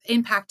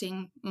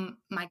impacting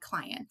my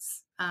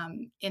clients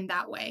in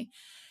that way.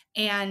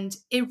 And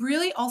it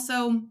really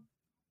also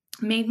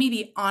made me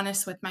be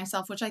honest with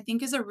myself, which I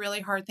think is a really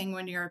hard thing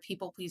when you're a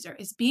people pleaser,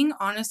 is being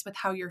honest with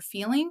how you're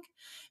feeling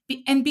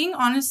and being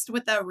honest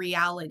with the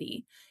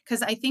reality.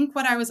 Because I think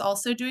what I was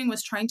also doing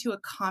was trying to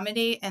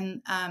accommodate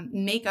and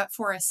make up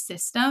for a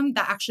system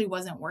that actually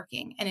wasn't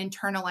working, and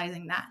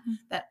internalizing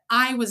that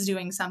I was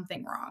doing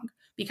something wrong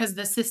because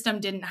the system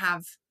didn't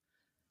have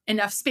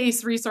enough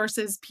space,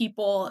 resources,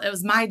 people. It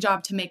was my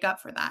job to make up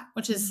for that,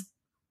 which is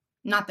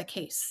not the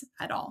case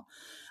at all.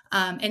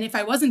 And if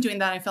I wasn't doing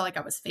that, I felt like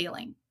I was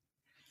failing.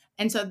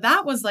 And so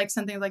that was like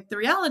something like, the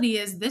reality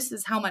is, this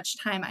is how much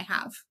time I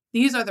have.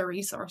 These are the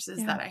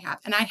resources that I have.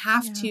 And I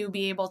have to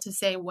be able to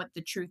say what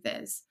the truth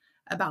is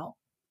about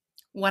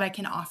what I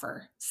can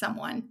offer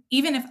someone,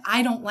 even if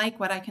I don't like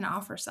what I can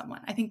offer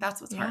someone. I think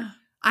that's what's hard.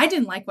 I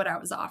didn't like what I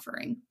was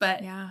offering,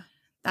 but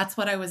that's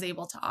what I was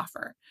able to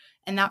offer.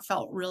 And that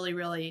felt really,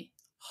 really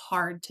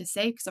hard to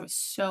say because I was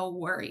so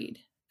worried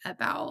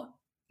about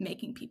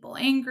making people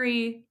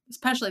angry,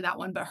 especially that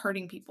one, but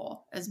hurting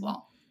people as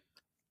well.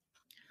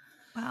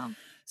 Wow.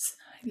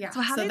 Yeah.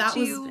 So how did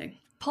you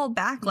pull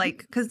back?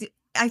 Like, because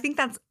I think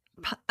that's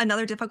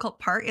another difficult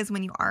part is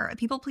when you are a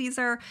people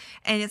pleaser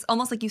and it's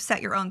almost like you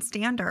set your own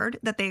standard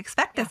that they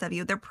expect this of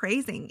you. They're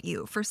praising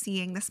you for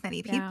seeing this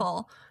many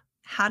people.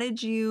 How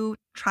did you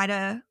try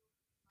to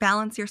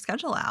balance your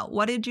schedule out?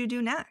 What did you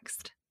do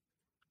next?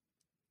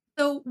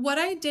 So what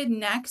I did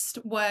next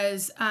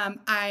was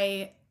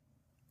I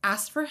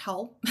asked for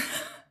help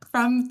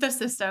from the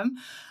system.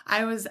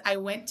 I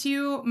went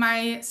to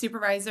my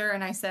supervisor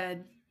and I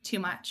said, too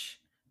much.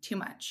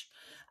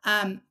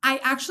 I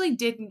actually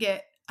didn't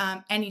get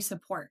any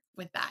support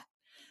with that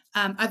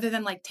other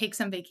than like take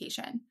some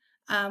vacation,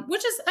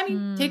 which is, I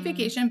mean, take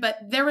vacation, but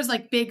there was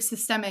like big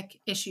systemic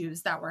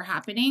issues that were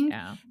happening.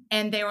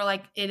 And they were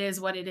like, it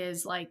is what it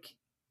is, like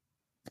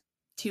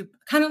too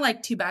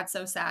bad,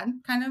 so sad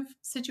kind of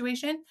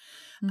situation.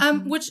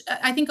 Which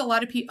I think a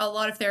lot of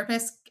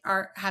therapists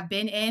have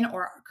been in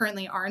or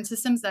currently are in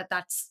systems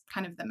that's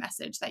kind of the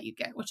message that you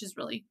get, which is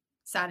really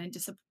sad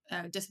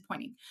and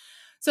disappointing.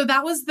 So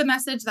that was the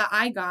message that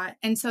I got.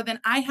 And so then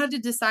I had to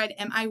decide,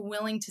 am I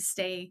willing to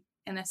stay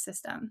in this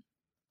system?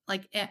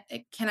 Like,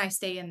 can I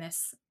stay in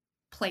this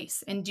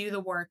place and do the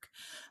work?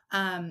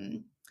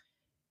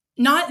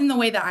 Not in the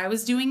way that I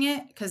was doing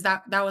it, because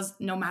that was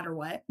no matter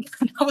what,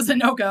 that was a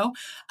no-go.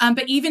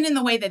 But even in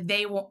the way that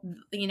they will,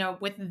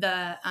 with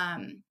the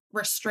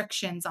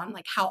restrictions on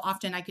like how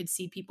often I could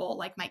see people,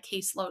 like my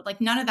caseload,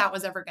 like none of that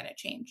was ever going to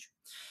change.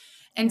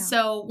 And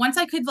so once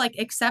I could like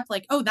accept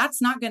like, oh,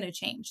 that's not going to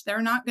change. They're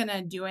not going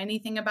to do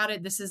anything about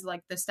it. This is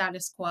like the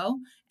status quo.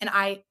 And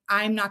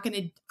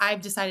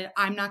I've decided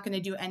I'm not going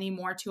to do any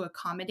more to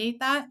accommodate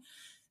that.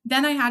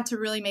 Then I had to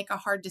really make a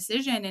hard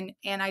decision.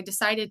 And I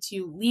decided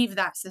to leave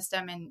that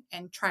system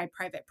and try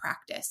private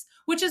practice,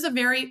 which is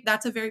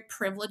that's a very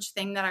privileged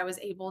thing that I was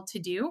able to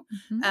do.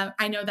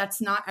 I know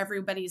that's not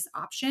everybody's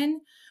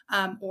option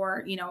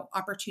or,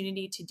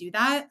 opportunity to do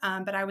that.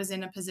 But I was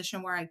in a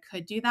position where I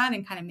could do that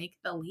and kind of make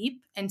the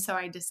leap. And so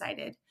I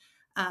decided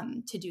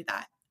to do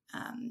that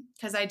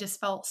because I just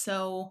felt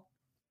so,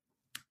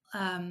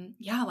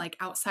 like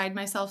outside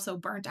myself, so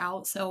burnt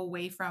out, so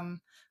away from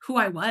who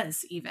I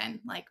was, even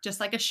like just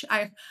like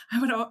I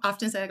would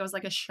often say like I was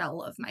like a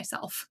shell of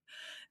myself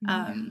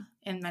in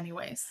many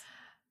ways.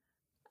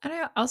 And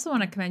I also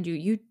want to commend you.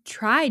 You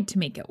tried to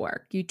make it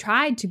work. You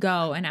tried to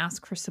go and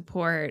ask for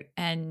support.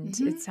 And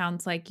it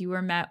sounds like you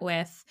were met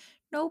with,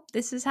 nope,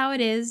 this is how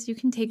it is. You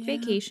can take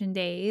vacation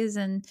days.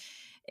 And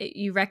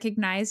you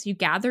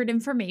gathered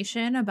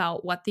information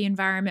about what the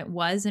environment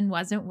was and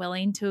wasn't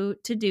willing to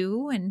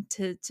do and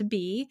to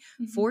be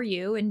for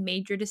you, and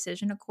made your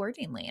decision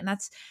accordingly. And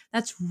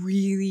that's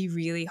really,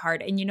 really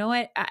hard. And you know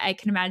what I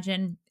can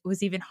imagine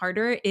was even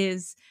harder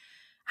is,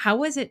 how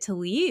was it to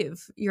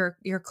leave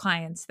your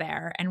clients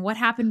there? And what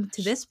happened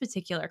to this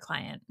particular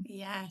client?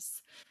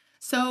 Yes.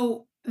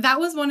 So that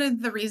was one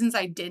of the reasons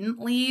I didn't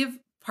leave.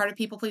 Part of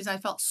people pleasing, I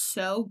felt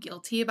so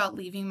guilty about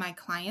leaving my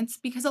clients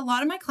because a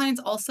lot of my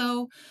clients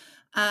also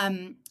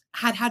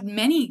had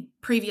many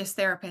previous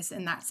therapists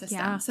in that system.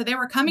 Yeah. So they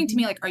were coming to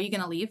me like, are you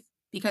going to leave?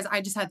 Because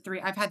I've had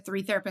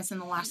 3 therapists in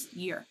the last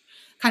year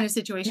kind of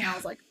situation. I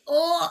was like,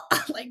 oh,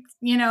 like,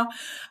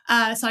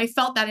 so I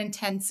felt that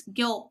intense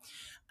guilt,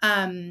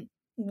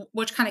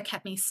 which kind of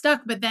kept me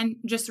stuck. But then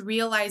just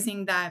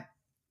realizing that,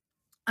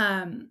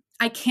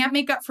 I can't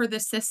make up for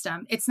this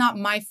system. It's not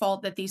my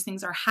fault that these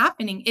things are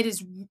happening.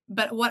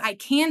 But what I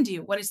can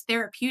do, what is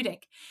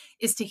therapeutic,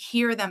 is to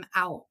hear them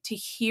out, to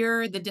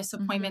hear the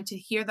disappointment, to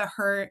hear the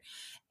hurt.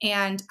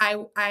 And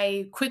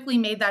I quickly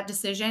made that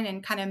decision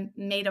and kind of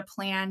made a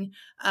plan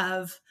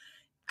of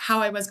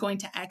how I was going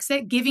to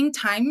exit, giving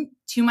time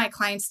to my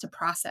clients to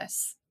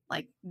process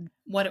like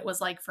what it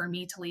was like for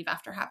me to leave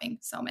after having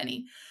so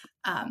many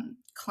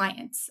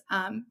clients.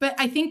 But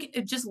I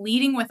think just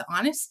leading with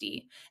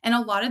honesty. And a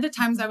lot of the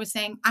times I was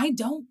saying, I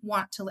don't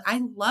want to,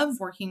 I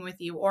love working with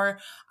you, or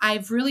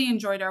I've really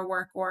enjoyed our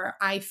work, or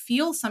I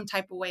feel some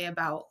type of way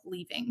about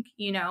leaving,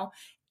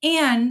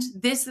 and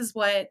this is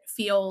what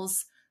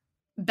feels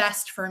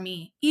best for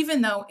me,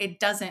 even though it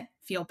doesn't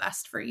feel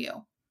best for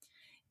you.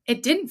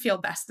 It didn't feel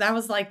best. That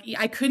was like,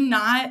 I could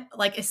not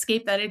like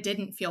escape that it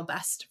didn't feel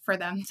best for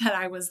them that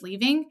I was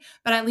leaving,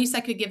 but at least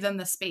I could give them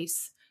the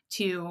space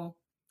to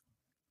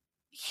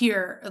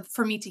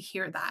for me to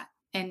hear that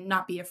and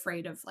not be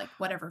afraid of like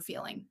whatever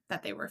feeling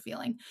that they were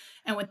feeling.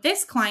 And with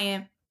this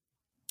client,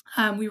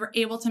 we were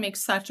able to make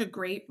such a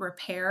great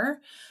repair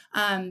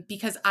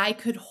because I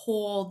could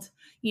hold,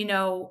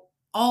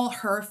 all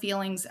her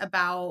feelings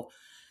about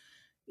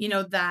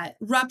that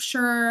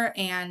rupture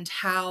and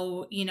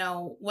how,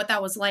 what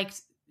that was like,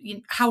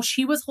 how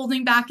she was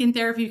holding back in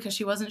therapy because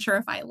she wasn't sure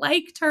if I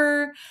liked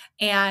her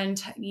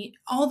and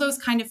all those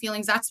kind of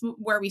feelings. That's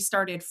where we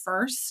started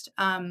first,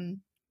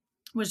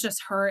 was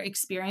just her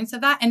experience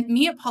of that. And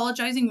me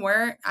apologizing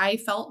where I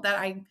felt that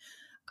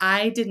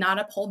I did not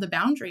uphold the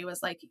boundary.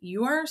 Was like,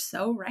 you are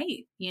so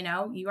right.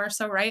 You are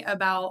so right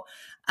about,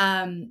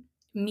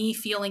 me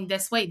feeling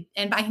this way.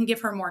 And I can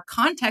give her more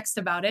context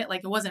about it.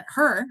 Like it wasn't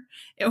her,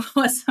 it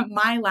was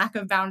my lack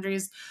of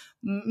boundaries,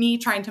 me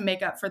trying to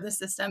make up for the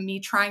system, me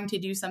trying to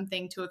do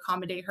something to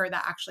accommodate her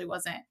that actually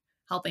wasn't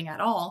helping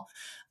at all.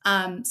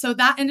 So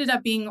that ended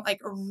up being like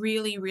a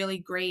really, really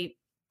great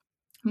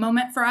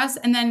moment for us.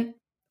 And then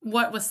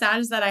what was sad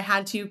is that I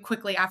had to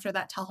quickly after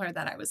that tell her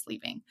that I was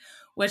leaving,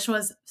 which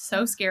was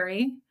so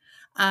scary.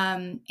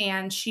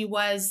 And she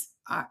was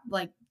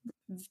like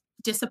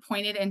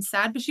disappointed and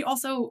sad, but she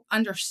also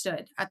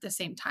understood at the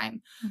same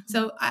time.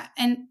 So,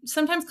 and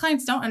sometimes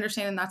clients don't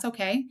understand, and that's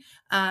okay.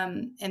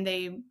 And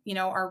they,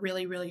 are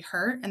really, really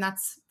hurt, and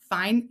that's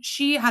fine.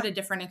 She had a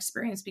different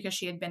experience because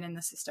she had been in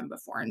the system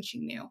before and she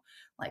knew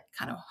like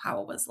kind of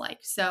how it was like.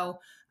 So,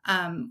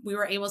 we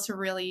were able to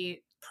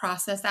really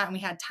process that, and we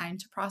had time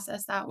to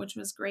process that, which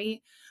was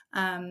great.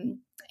 And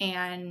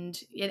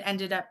it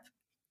ended up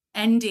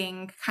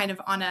ending kind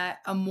of on a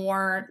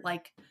more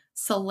like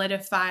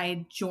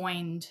solidified,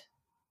 joined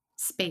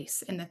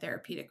space in the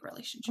therapeutic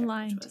relationship,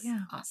 Aligned, which was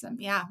awesome.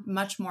 Yeah,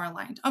 much more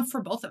aligned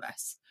for both of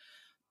us,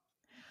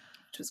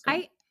 which was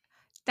great.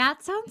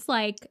 That sounds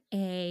like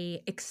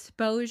a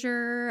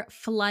exposure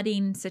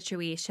flooding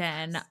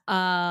situation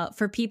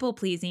for people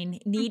pleasing,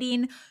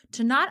 needing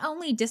to not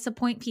only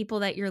disappoint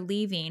people that you're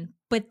leaving,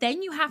 but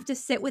then you have to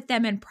sit with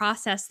them and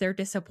process their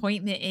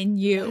disappointment in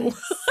you.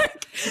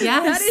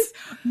 Yes. That is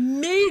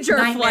major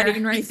Nightmare.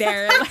 flooding right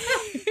there.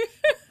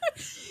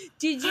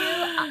 Did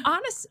you,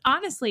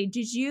 honestly,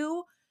 did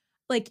you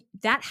like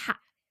that?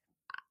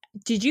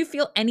 Did you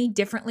feel any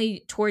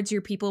differently towards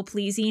your people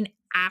pleasing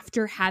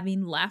after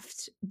having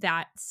left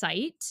that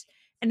site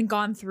and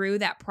gone through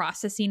that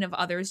processing of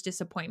others'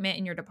 disappointment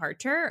in your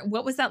departure?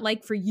 What was that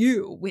like for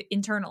you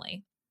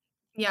internally?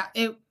 Yeah,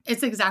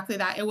 it's exactly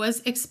that. It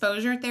was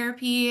exposure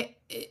therapy.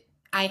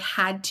 I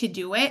had to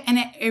do it. And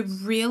it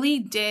really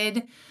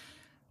did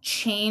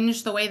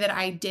change the way that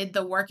I did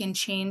the work and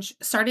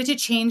started to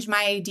change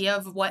my idea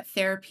of what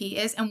therapy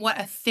is and what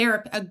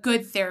a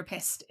good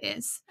therapist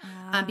is,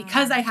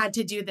 because I had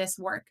to do this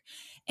work.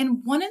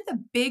 And one of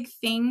the big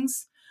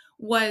things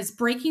was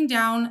breaking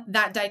down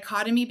that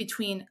dichotomy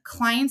between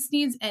client's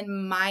needs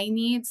and my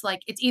needs.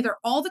 Like it's either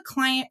all the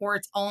client or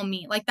it's all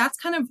me. Like that's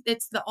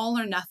it's the all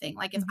or nothing.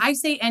 Like if I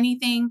say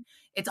anything,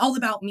 it's all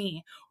about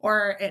me,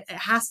 or it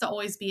has to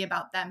always be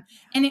about them.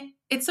 And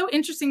it's so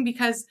interesting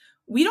because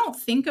we don't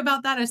think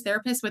about that as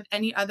therapists with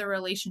any other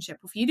relationship.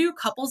 If you do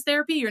couples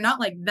therapy, you're not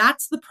like,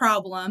 that's the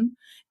problem.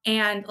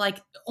 And like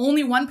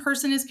only one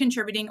person is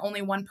contributing,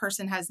 only one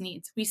person has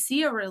needs. We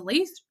see a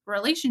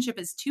relationship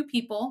as two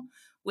people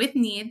with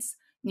needs,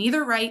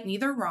 neither right,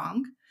 neither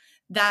wrong,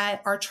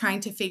 that are trying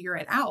to figure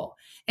it out.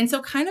 And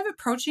so kind of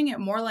approaching it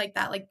more like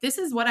that, like this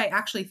is what I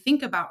actually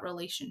think about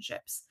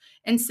relationships.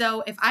 And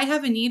so if I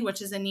have a need,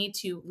 which is a need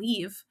to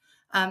leave,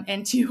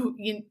 and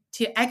to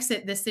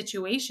exit this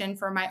situation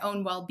for my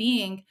own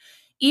well-being,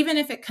 even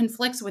if it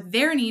conflicts with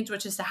their needs,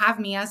 which is to have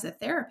me as a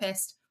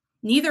therapist,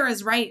 neither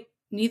is right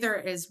neither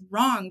is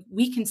wrong.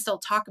 We can still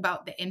talk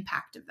about the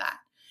impact of that.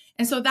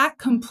 And so that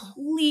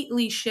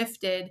completely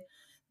shifted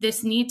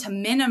this need to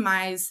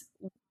minimize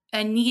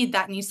a need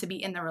that needs to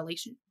be in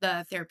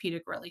the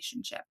therapeutic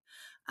relationship.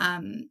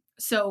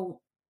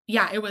 So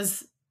yeah, it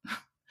was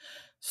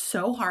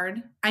so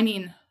hard. I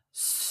mean,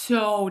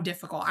 so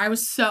difficult. I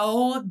was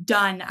so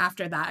done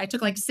after that. I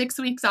took like 6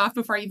 weeks off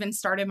before I even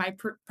started my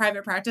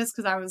private practice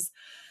because I was,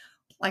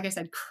 like I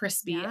said,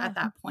 crispy at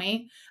that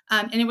point.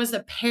 And it was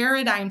a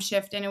paradigm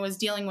shift, and it was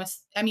dealing with,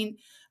 I mean,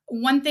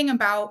 one thing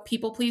about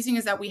people pleasing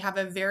is that we have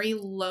a very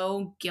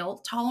low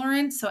guilt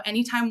tolerance. So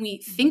anytime we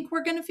think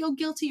we're going to feel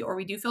guilty or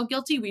we do feel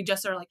guilty, we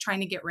just are like trying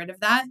to get rid of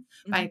that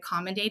by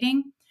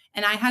accommodating.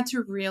 And I had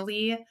to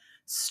really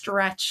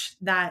stretch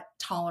that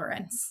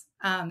tolerance.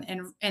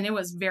 And it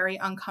was very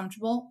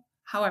uncomfortable.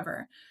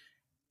 However,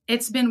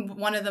 it's been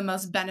one of the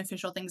most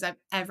beneficial things I've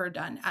ever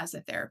done as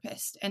a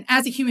therapist and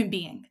as a human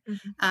being,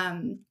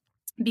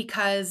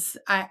 because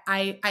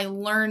I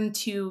learned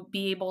to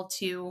be able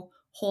to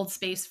hold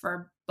space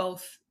for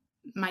both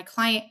my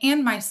client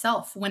and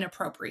myself when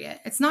appropriate.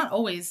 It's not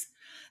always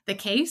the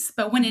case,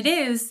 but when it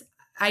is,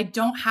 I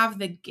don't have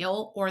the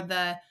guilt or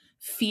the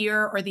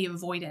fear or the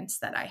avoidance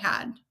that I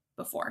had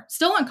before.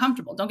 Still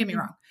uncomfortable, don't get me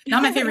wrong.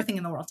 Not my favorite thing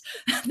in the world.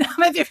 Not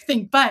my favorite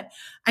thing, but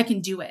I can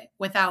do it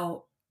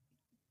without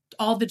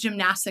all the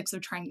gymnastics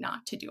of trying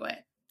not to do it.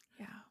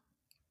 Yeah.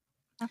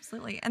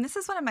 Absolutely. And this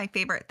is one of my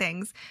favorite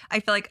things I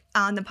feel like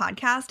on the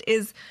podcast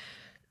is,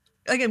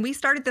 again, we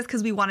started this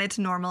because we wanted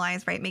to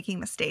normalize, right, making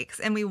mistakes.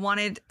 And we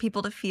wanted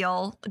people to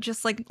feel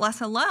just like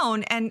less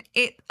alone. And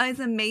it is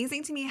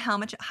amazing to me how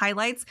much it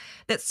highlights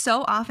that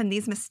so often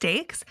these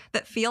mistakes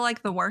that feel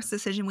like the worst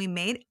decision we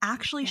made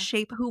actually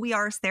shape who we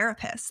are as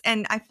therapists.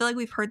 And I feel like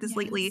we've heard this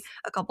lately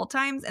a couple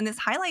times. And this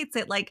highlights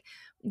it, like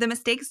the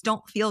mistakes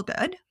don't feel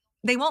good.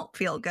 They won't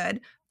feel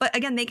good. But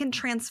again, they can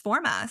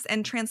transform us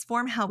and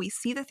transform how we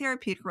see the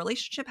therapeutic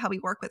relationship, how we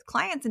work with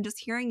clients. And just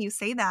hearing you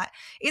say that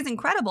is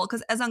incredible,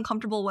 because as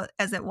uncomfortable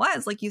as it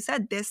was, like you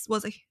said, this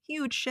was a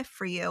huge shift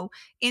for you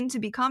into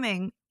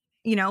becoming,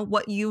 you know,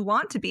 what you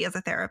want to be as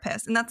a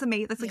therapist. And that's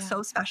amazing. That's like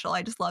so special.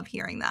 I just love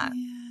hearing that.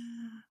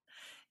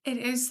 Yeah. It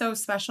is so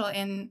special.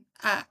 And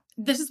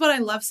this is what I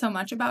love so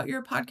much about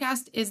your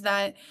podcast is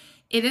that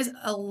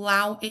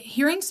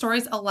hearing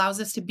stories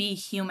allows us to be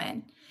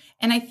human.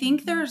 And I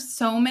think there's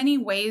so many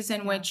ways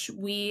in which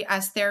we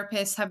as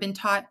therapists have been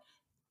taught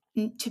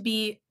to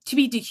be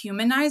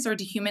dehumanized or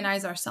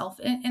dehumanize ourselves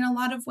in a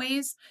lot of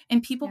ways.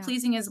 And people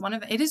pleasing is one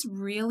of it. It is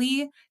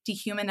really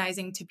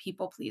dehumanizing to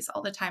people please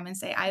all the time and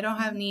say, I don't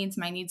have needs.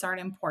 My needs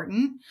aren't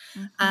important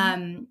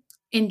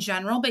in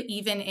general, but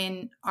even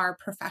in our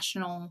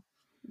professional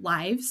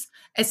lives,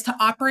 is to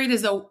operate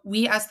as though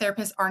we as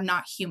therapists are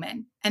not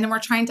human. And then we're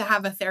trying to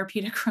have a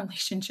therapeutic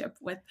relationship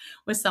with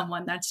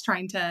someone that's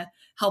trying to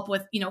help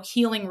with, you know,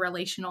 healing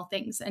relational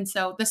things. And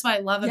so that's what I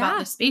love about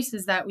this space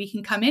is that we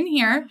can come in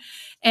here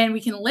and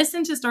we can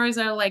listen to stories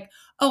that are like,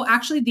 oh,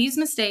 actually these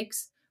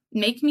mistakes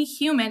make me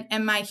human,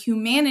 and my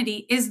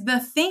humanity is the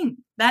thing.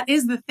 That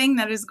is the thing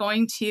that is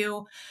going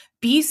to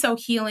be so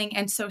healing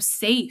and so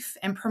safe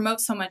and promote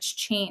so much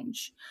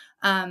change.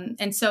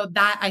 And so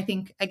that I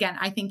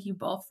thank you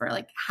both for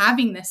like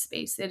having this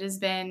space. It has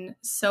been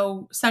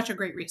such a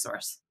great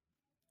resource.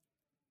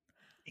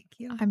 Thank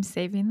you. I'm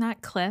saving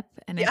that clip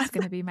and it's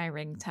going to be my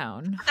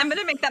ringtone. I'm going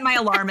to make that my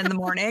alarm in the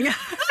morning.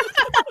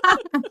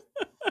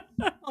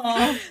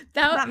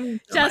 That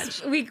means so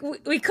much.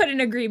 We couldn't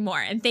agree more.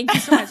 And thank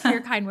you so much for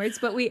your kind words.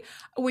 But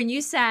when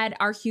you said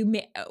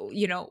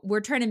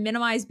we're trying to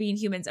minimize being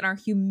humans and our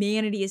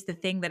humanity is the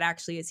thing that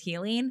actually is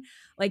healing,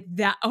 like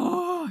that.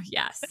 Oh,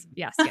 yes.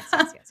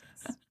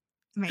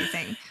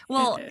 Amazing.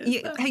 Well,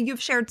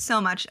 you've shared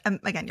so much,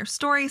 again, your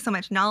story, so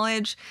much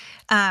knowledge.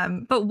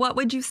 But what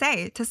would you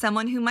say to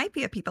someone who might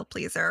be a people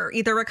pleaser,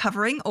 either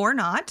recovering or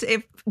not,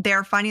 if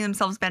they're finding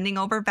themselves bending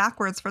over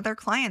backwards for their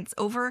clients,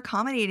 over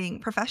accommodating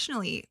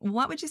professionally?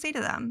 What would you say to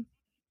them?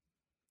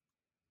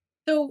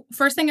 So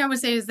first thing I would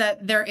say is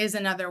that there is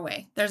another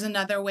way. There's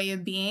another way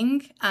of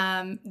being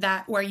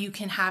where you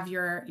can have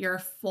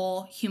your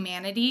full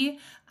humanity.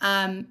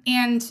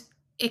 And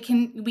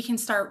we can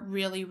start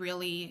really,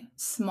 really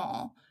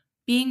small,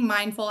 being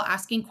mindful,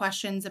 asking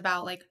questions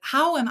about like,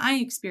 how am I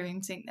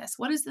experiencing this?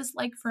 What is this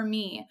like for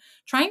me?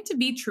 Trying to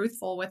be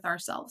truthful with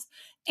ourselves.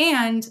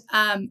 And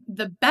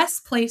the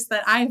best place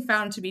that I've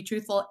found to be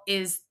truthful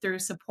is through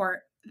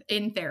support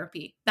in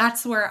therapy.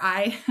 That's where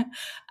I,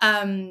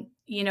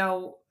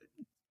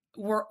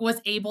 was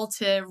able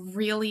to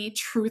really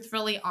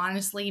truthfully,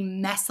 honestly,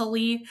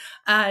 messily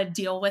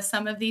deal with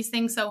some of these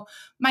things. So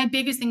my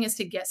biggest thing is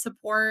to get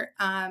support,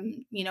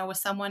 with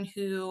someone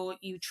who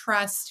you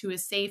trust, who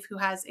is safe, who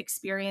has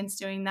experience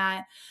doing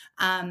that.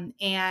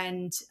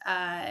 And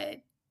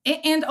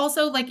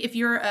also like if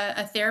you're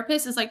a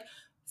therapist, is like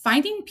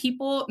finding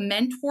people,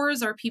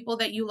 mentors or people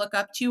that you look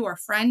up to or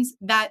friends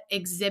that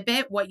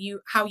exhibit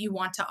how you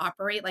want to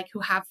operate, like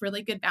who have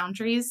really good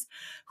boundaries,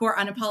 who are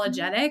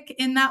unapologetic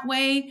in that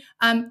way.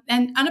 And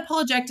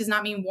unapologetic does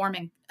not mean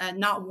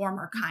not warm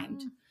or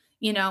kind.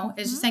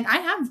 is just saying, I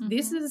have,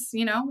 this is,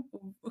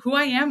 who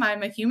I am.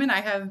 I'm a human.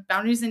 I have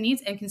boundaries and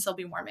needs and can still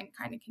be warm and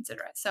kind and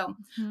considerate. So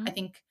I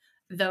think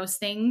those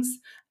things,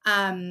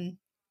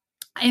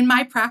 in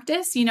my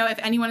practice, if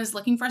anyone is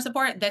looking for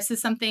support, this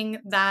is something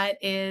that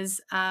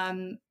is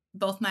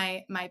both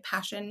my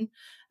passion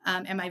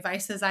and my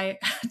vice, as I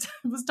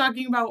was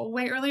talking about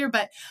way earlier.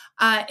 But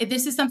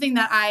this is something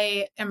that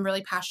I am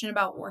really passionate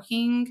about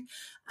working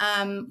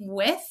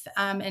with.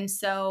 And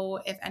so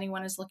if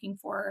anyone is looking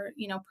for,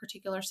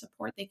 particular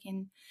support, they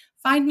can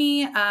find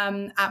me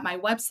at my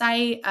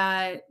website,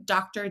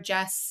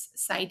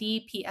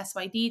 drjesssidey,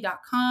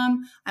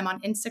 PSYD.com. I'm on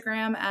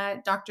Instagram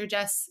at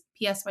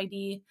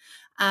drjesspsyd.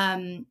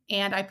 And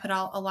I put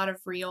out a lot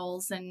of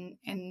reels and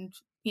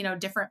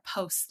different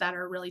posts that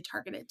are really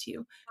targeted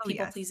to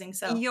people pleasing.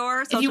 So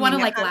your if you want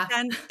to laugh,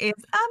 it's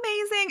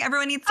amazing.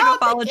 Everyone needs to go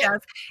follow Jess.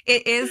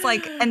 It is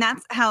and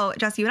that's how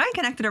Jess, you and I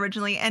connected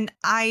originally. And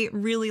I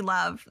really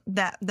love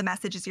that the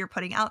messages you're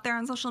putting out there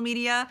on social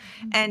media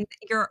and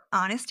your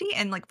honesty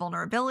and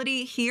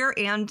vulnerability here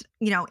and,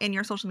 in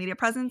your social media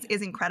presence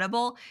is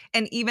incredible.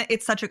 And even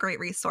it's such a great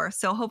resource.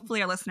 So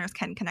hopefully our listeners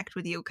can connect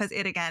with you because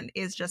it again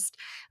is just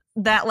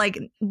that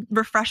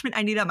refreshment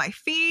I need on my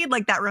feed,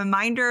 that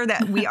reminder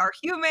that we are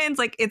humans,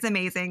 it's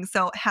amazing.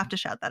 So have to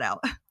shout that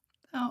out.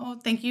 Oh,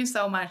 thank you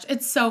so much.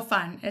 It's so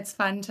fun. It's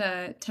fun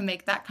to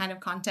make that kind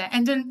of content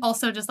and then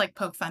also just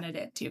poke fun at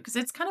it too. Cause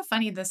it's kind of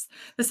funny, the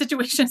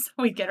situations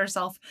that we get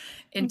ourselves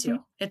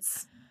into.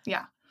 It's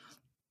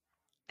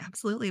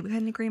absolutely. We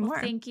couldn't agree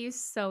more. Thank you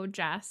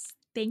Jess.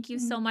 Thank you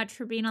so much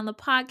for being on the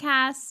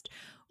podcast.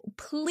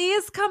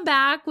 Please come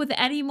back with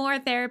any more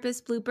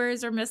therapist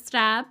bloopers or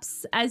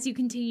missteps as you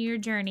continue your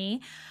journey.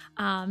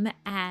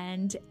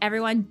 And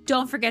everyone,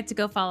 don't forget to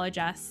go follow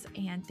Jess.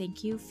 And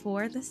thank you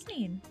for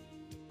listening.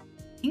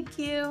 Thank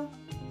you.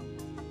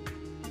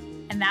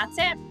 And that's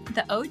it.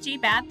 The OG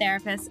Bad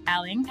Therapists,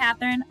 Allie and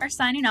Catherine, are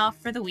signing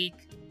off for the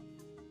week.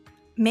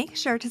 Make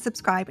sure to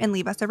subscribe and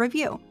leave us a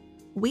review.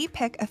 We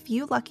pick a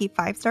few lucky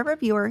 5-star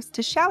reviewers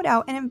to shout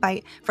out and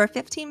invite for a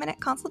 15-minute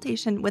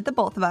consultation with the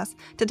both of us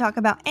to talk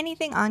about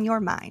anything on your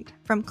mind.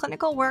 From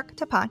clinical work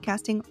to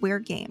podcasting, we're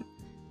game.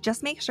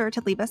 Just make sure to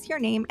leave us your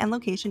name and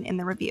location in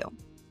the review.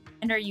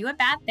 And are you a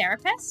bad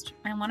therapist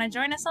and want to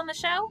join us on the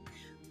show?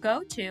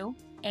 Go to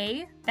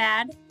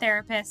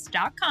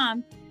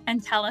abadtherapist.com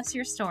and tell us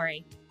your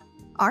story.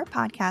 Our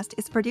podcast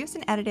is produced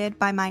and edited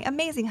by my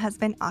amazing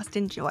husband,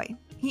 Austin Joy.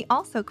 He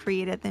also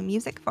created the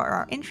music for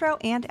our intro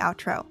and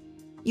outro.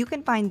 You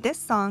can find this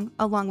song,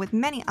 along with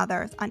many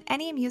others, on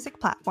any music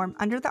platform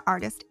under the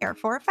artist Air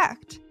for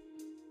Effect.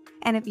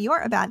 And if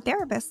you're a bad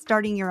therapist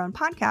starting your own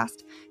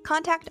podcast,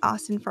 contact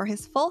Austin for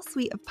his full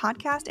suite of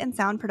podcast and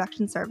sound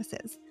production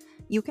services.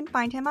 You can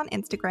find him on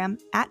Instagram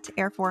at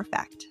Air for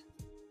Effect.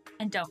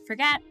 And don't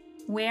forget,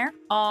 we're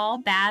all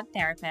bad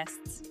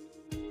therapists.